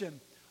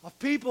illustration of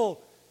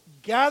people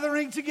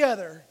gathering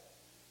together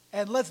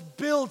and let's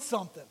build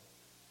something.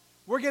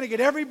 We're going to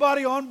get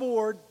everybody on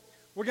board.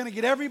 We're going to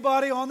get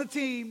everybody on the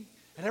team,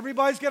 and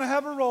everybody's going to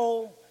have a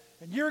role,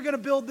 and you're going to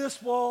build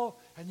this wall,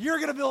 and you're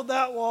going to build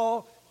that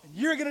wall, and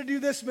you're going to do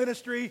this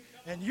ministry,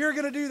 and you're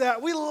going to do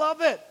that. We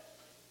love it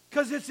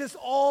because it's this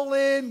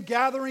all-in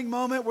gathering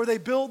moment where they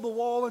build the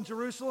wall in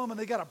Jerusalem, and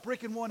they got a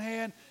brick in one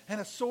hand and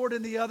a sword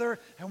in the other,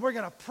 and we're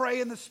going to pray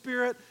in the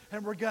Spirit,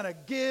 and we're going to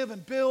give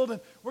and build, and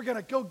we're going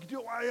to go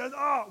do.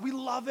 Oh, we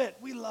love it.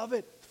 We love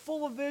it.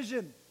 Full of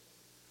vision,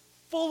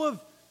 full of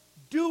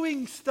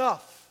doing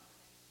stuff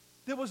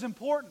that was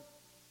important.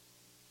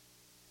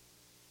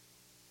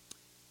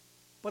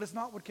 But it's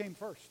not what came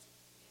first.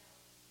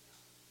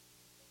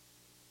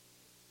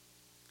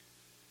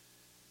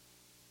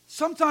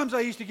 Sometimes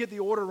I used to get the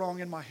order wrong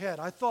in my head.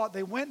 I thought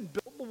they went and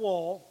built the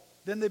wall,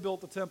 then they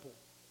built the temple.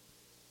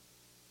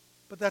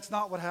 But that's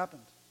not what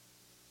happened.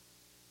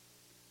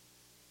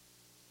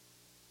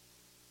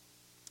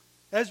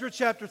 Ezra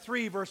chapter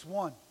 3, verse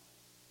 1.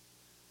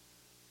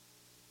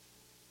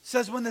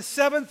 Says, when the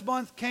 7th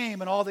month came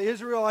and all the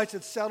Israelites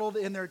had settled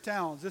in their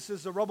towns. This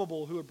is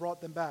Zerubbabel who had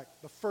brought them back,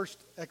 the first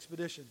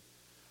expedition.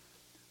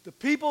 The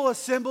people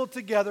assembled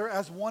together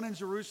as one in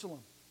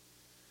Jerusalem.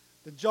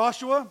 Then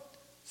Joshua,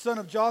 son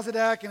of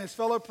Jozadak, and his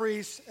fellow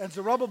priests, and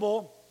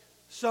Zerubbabel,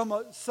 son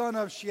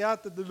of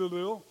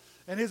Shealtiel,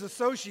 and his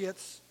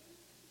associates,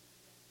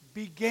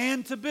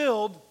 began to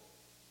build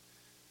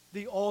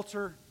the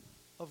altar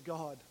of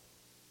God.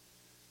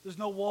 There's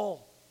no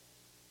wall.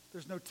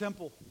 There's no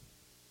temple.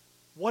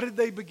 What did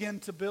they begin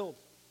to build?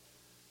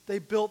 They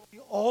built the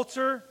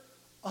altar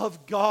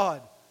of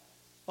God,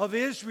 of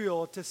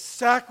Israel, to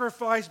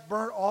sacrifice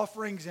burnt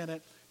offerings in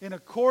it in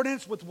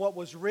accordance with what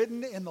was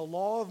written in the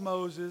law of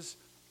Moses,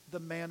 the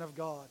man of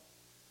God.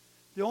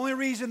 The only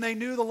reason they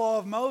knew the law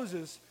of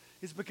Moses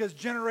is because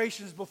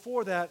generations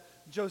before that,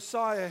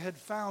 Josiah had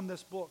found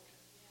this book.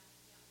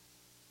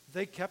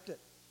 They kept it.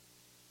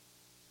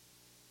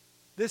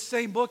 This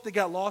same book that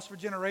got lost for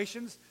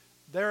generations,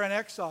 they're in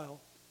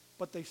exile,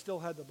 but they still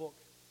had the book.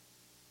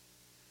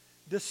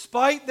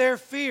 Despite their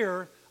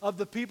fear of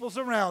the peoples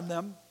around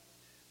them,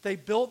 they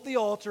built the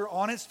altar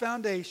on its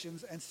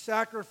foundations and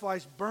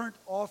sacrificed burnt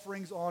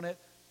offerings on it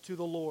to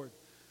the Lord,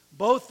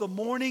 both the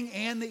morning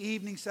and the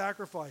evening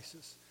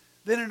sacrifices.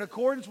 Then, in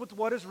accordance with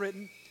what is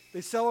written, they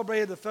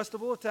celebrated the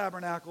Festival of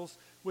Tabernacles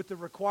with the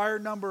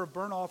required number of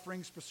burnt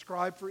offerings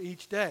prescribed for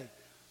each day.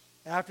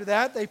 After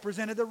that, they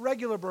presented the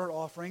regular burnt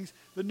offerings,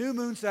 the new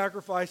moon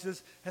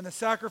sacrifices, and the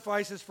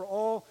sacrifices for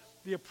all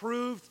the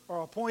approved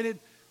or appointed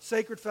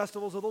sacred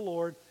festivals of the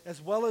Lord,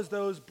 as well as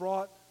those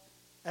brought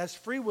as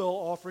free will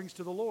offerings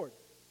to the Lord.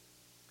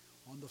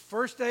 On the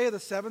first day of the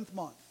 7th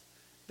month,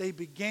 they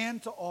began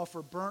to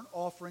offer burnt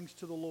offerings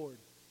to the Lord,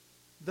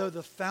 though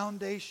the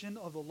foundation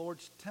of the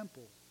Lord's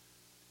temple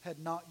had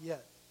not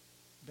yet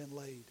been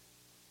laid.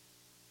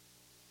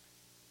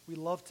 We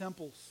love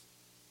temples.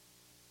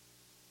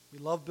 We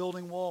love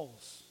building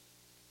walls.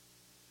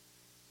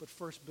 But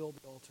first build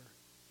the altar.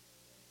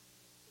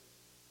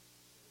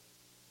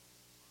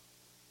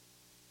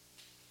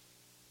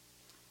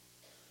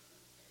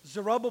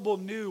 Zerubbabel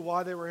knew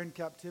why they were in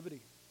captivity.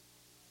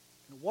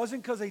 And it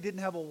wasn't because they didn't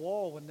have a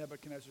wall when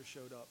Nebuchadnezzar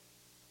showed up.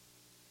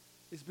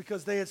 It's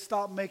because they had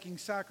stopped making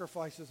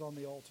sacrifices on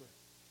the altar.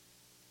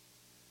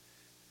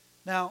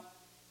 Now,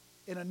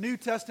 in a New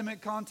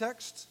Testament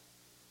context,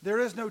 there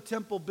is no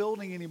temple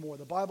building anymore.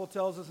 The Bible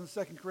tells us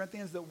in 2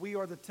 Corinthians that we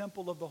are the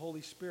temple of the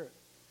Holy Spirit.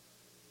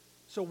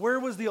 So where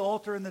was the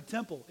altar in the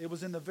temple? It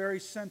was in the very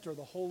center,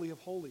 the Holy of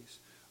Holies.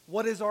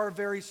 What is our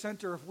very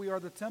center if we are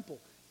the temple?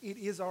 It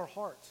is our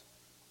heart.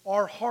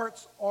 Our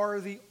hearts are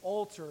the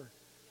altar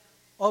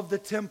of the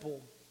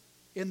temple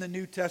in the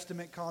New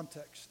Testament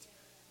context.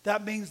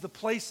 That means the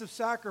place of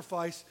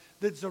sacrifice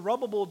that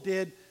Zerubbabel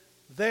did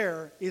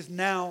there is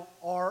now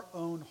our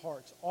own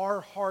hearts.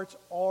 Our hearts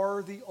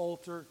are the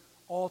altar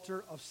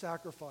of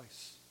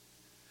sacrifice.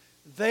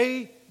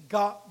 They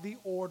got the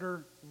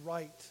order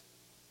right.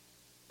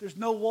 There's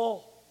no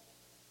wall.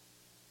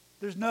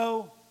 There's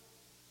no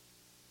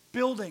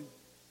building.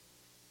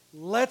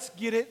 Let's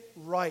get it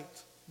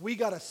right. We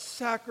got to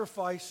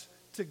sacrifice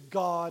to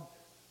God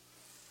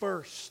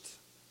first.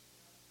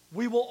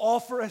 We will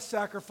offer a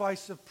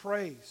sacrifice of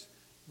praise.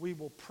 We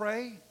will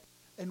pray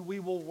and we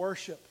will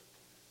worship.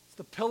 It's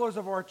the pillars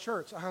of our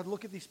church. I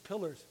look at these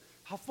pillars.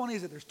 How funny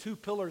is it? There's 2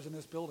 pillars in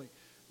this building.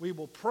 We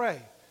will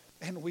pray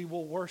and we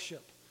will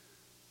worship.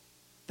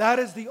 That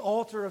is the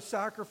altar of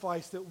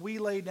sacrifice that we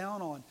lay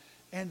down on.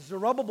 And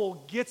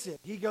Zerubbabel gets it.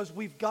 He goes,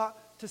 we've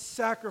got to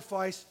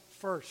sacrifice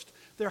first.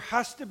 There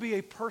has to be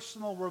a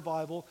personal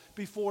revival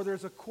before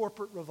there's a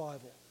corporate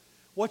revival.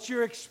 What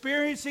you're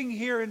experiencing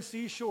here in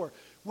Seashore,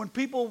 when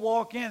people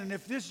walk in, and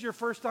if this is your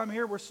first time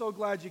here, we're so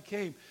glad you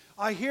came.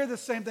 I hear the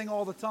same thing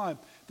all the time.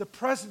 The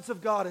presence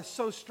of God is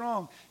so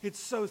strong. It's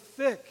so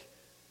thick.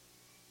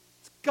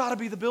 It's got to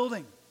be the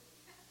building.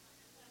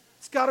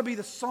 It's got to be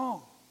the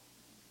song.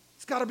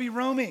 It's got to be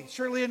Romy,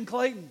 Shirley and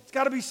Clayton. It's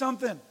got to be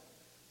something.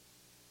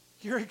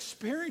 You're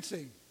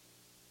experiencing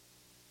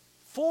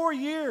 4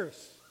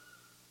 years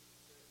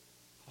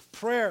of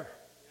prayer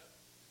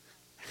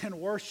and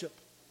worship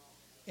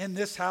in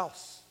this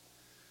house.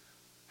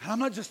 And I'm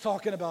not just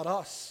talking about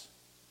us.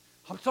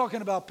 I'm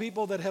talking about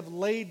people that have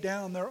laid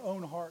down their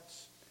own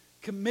hearts,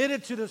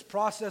 committed to this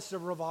process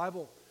of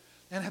revival,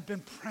 and have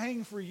been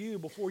praying for you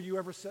before you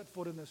ever set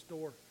foot in this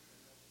door.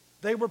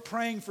 They were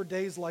praying for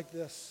days like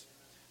this.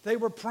 They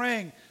were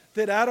praying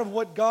that out of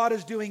what God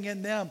is doing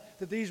in them,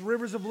 that these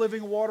rivers of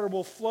living water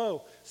will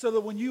flow, so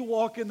that when you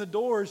walk in the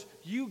doors,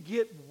 you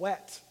get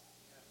wet.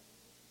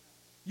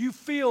 You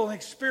feel and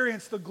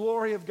experience the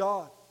glory of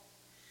God.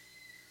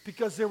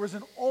 Because there was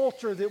an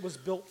altar that was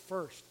built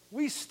first.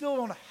 We still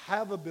don't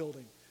have a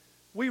building.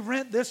 We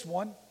rent this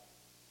one,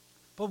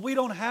 but we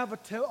don't have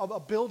a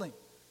building.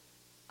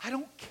 I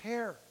don't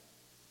care.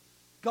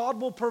 God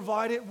will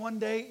provide it one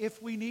day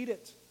if we need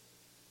it.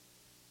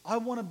 I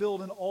want to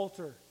build an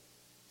altar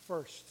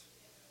first.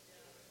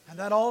 And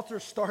that altar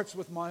starts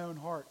with my own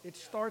heart. It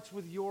starts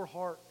with your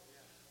heart.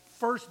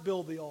 First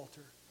build the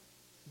altar.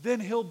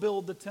 Then He'll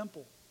build the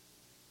temple.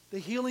 The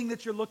healing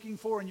that you're looking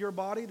for in your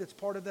body that's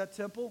part of that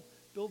temple,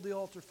 build the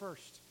altar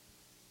first.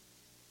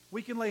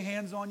 We can lay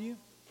hands on you.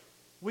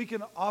 We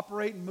can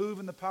operate and move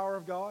in the power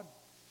of God.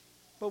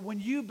 But when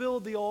you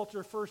build the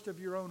altar first of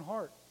your own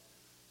heart,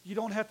 you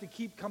don't have to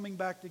keep coming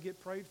back to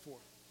get prayed for.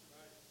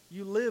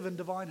 You live in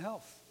divine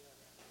health.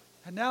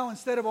 And now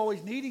instead of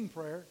always needing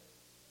prayer,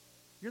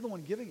 you're the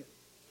one giving it.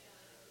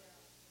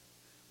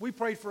 We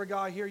prayed for a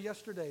guy here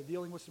yesterday,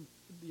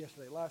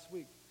 last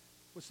week,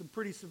 with some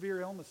pretty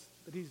severe illness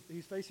that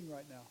he's facing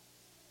right now.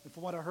 And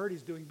from what I heard,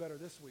 he's doing better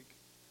this week.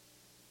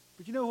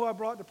 But you know who I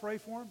brought to pray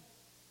for him?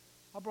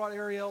 I brought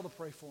Ariel to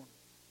pray for him.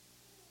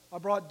 I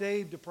brought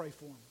Dave to pray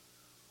for him.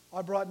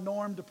 I brought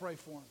Norm to pray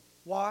for him.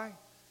 Why?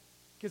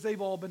 Because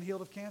they've all been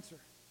healed of cancer.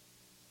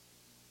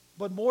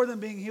 But more than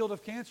being healed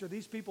of cancer,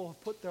 these people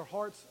have put their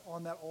hearts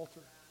on that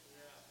altar.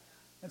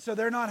 And so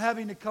they're not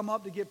having to come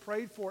up to get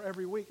prayed for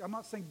every week. I'm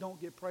not saying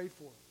don't get prayed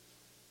for.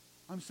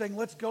 I'm saying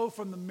let's go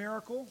from the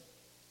miracle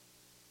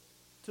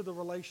to the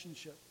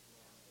relationship.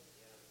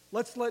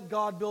 Let's let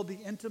God build the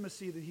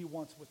intimacy that He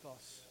wants with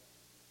us.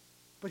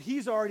 But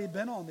He's already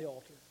been on the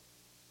altar.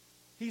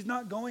 He's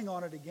not going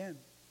on it again.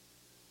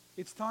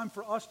 It's time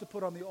for us to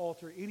put on the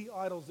altar any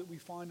idols that we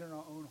find in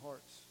our own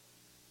hearts.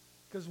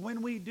 Because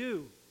when we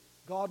do,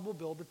 God will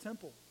build the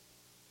temple.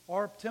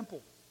 Our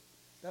temple.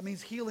 That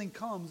means healing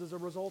comes as a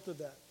result of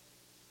that.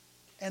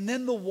 And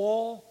then the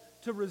wall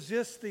to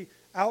resist the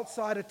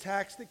outside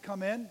attacks that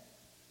come in.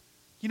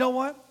 You know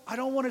what? I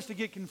don't want us to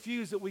get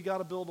confused that we got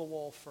to build a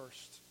wall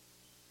first.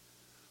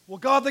 Well,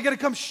 God, they're going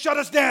to come shut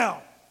us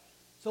down.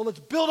 So let's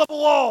build up a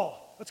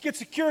wall. Let's get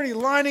security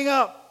lining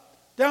up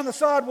down the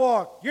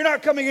sidewalk. You're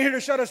not coming in here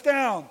to shut us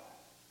down.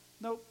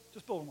 Nope,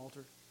 just build an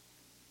altar.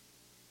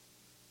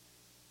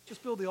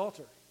 Just build the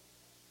altar.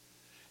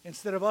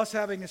 Instead of us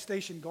having to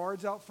station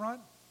guards out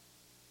front,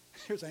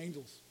 here's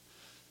angels.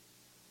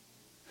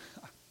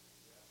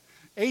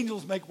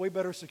 Angels make way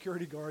better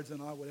security guards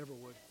than I would ever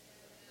would.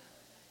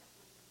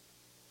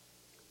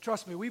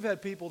 Trust me, we've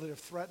had people that have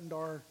threatened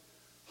our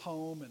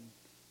home and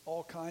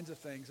all kinds of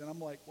things. And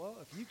I'm like, well,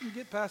 if you can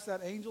get past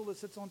that angel that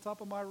sits on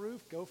top of my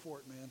roof, go for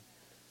it, man.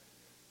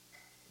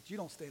 But you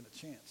don't stand a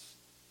chance.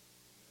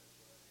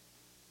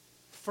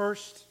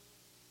 First,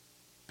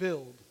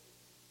 build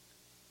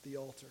the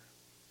altar.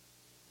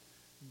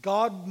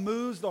 God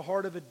moves the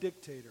heart of a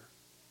dictator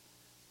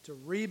to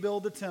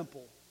rebuild the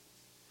temple,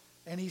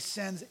 and He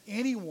sends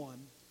anyone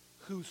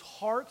whose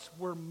hearts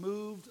were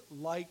moved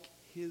like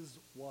His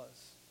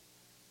was.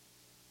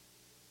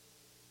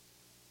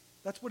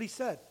 That's what He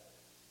said.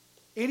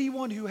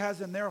 Anyone who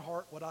has in their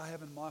heart what I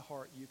have in my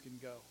heart, you can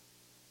go.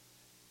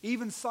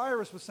 Even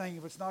Cyrus was saying,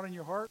 if it's not in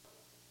your heart,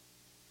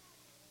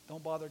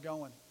 don't bother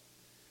going.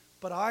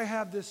 But I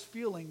have this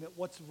feeling that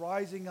what's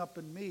rising up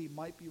in me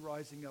might be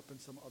rising up in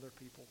some other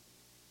people.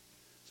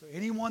 So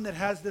anyone that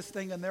has this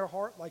thing in their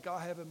heart, like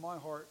I have in my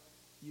heart,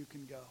 you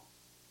can go.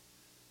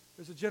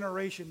 There's a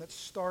generation that's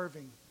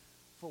starving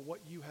for what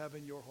you have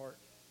in your heart.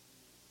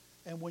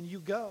 And when you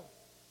go,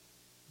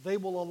 they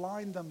will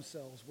align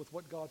themselves with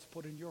what God's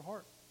put in your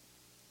heart.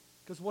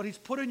 Because what He's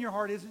put in your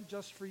heart isn't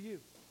just for you.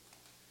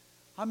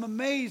 I'm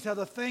amazed how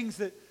the things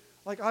that,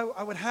 like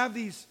I would have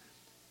these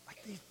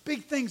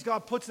big things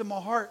God puts in my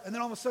heart, and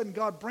then all of a sudden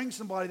God brings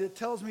somebody that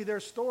tells me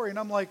their story, and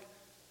I'm like,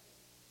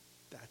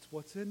 that's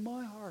what's in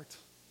my heart.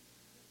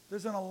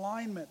 There's an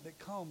alignment that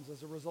comes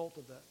as a result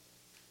of that.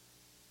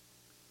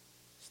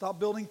 Stop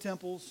building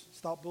temples.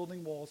 Stop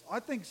building walls. I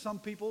think some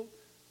people,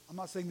 I'm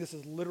not saying this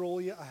is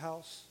literally a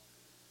house,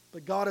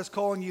 but God is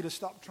calling you to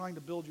stop trying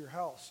to build your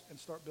house and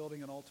start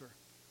building an altar.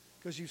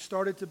 Because you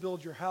started to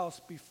build your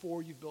house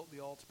before you built the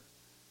altar.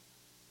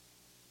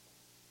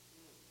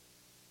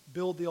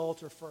 Build the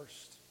altar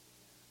first.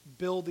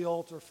 Build the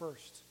altar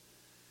first.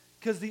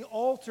 Because the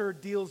altar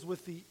deals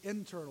with the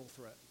internal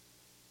threat.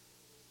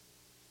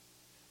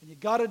 And you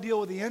got to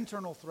deal with the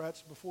internal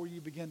threats before you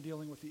begin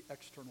dealing with the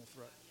external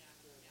threat.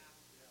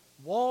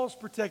 Walls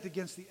protect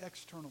against the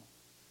external.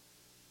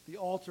 The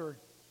altar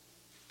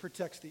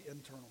protects the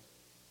internal.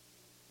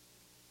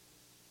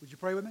 Would you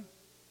pray with me?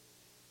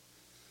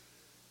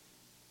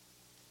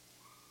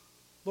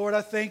 Lord,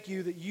 I thank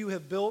you that you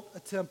have built a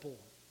temple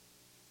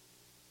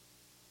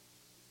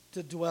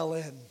to dwell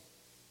in.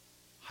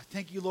 I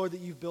thank you, Lord, that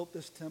you've built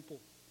this temple,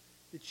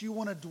 that you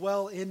want to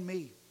dwell in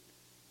me,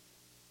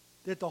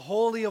 that the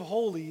Holy of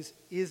Holies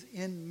is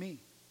in me.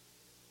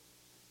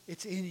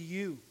 It's in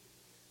you.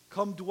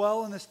 Come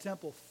dwell in this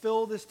temple.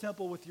 Fill this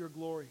temple with your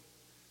glory.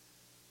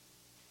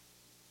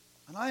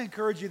 And I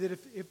encourage you that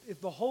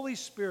if the Holy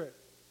Spirit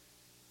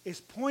is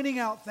pointing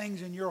out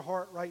things in your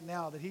heart right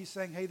now that he's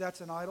saying, hey,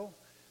 that's an idol,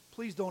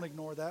 please don't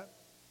ignore that.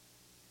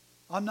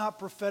 I'm not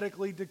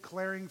prophetically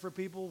declaring for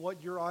people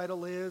what your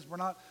idol is. We're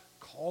not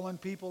calling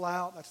people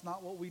out. That's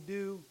not what we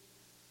do.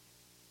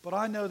 But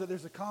I know that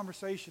there's a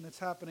conversation that's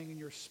happening in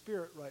your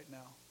spirit right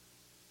now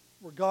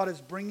where God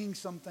is bringing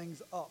some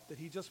things up that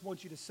he just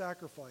wants you to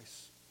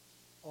sacrifice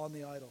on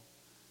the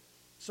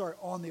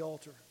on the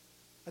altar.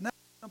 And that's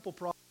a simple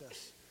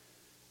process.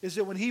 Is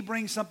that when he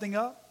brings something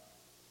up,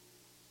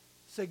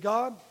 say,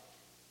 God,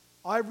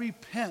 I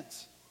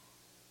repent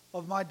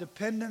of my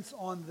dependence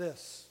on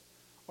this.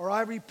 Or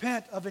I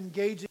repent of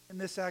engaging in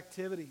this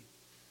activity.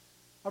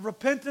 A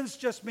repentance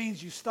just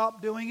means you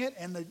stop doing it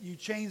and that you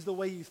change the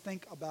way you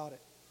think about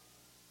it.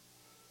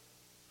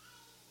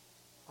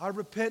 I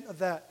repent of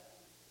that.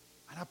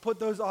 And I put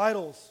those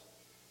idols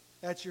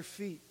at your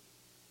feet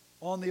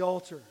on the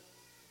altar.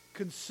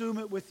 Consume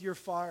it with your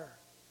fire.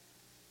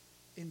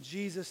 In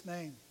Jesus'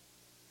 name.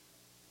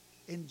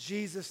 In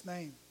Jesus'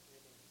 name.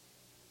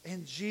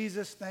 In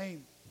Jesus'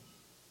 name.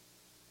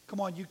 Come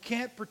on, you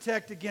can't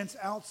protect against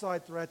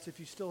outside threats if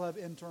you still have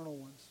internal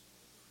ones.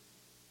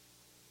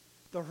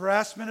 The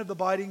harassment of the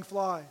biting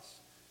flies,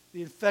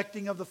 the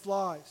infecting of the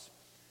flies.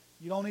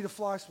 You don't need a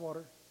fly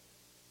swatter.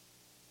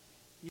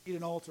 You need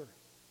an altar.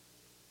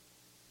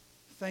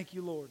 Thank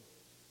you, Lord.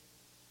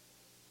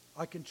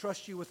 I can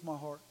trust you with my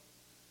heart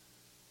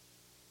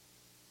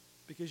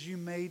because you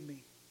made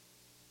me.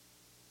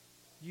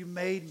 You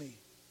made me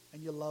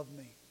and you love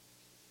me.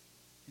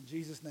 In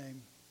Jesus'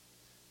 name,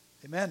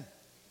 amen.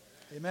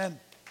 Amen.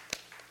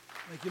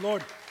 Thank you,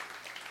 Lord.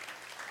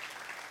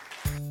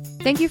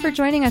 Thank you for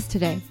joining us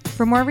today.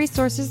 For more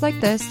resources like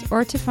this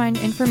or to find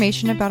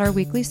information about our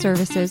weekly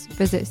services,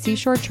 visit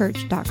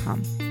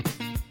seashorechurch.com.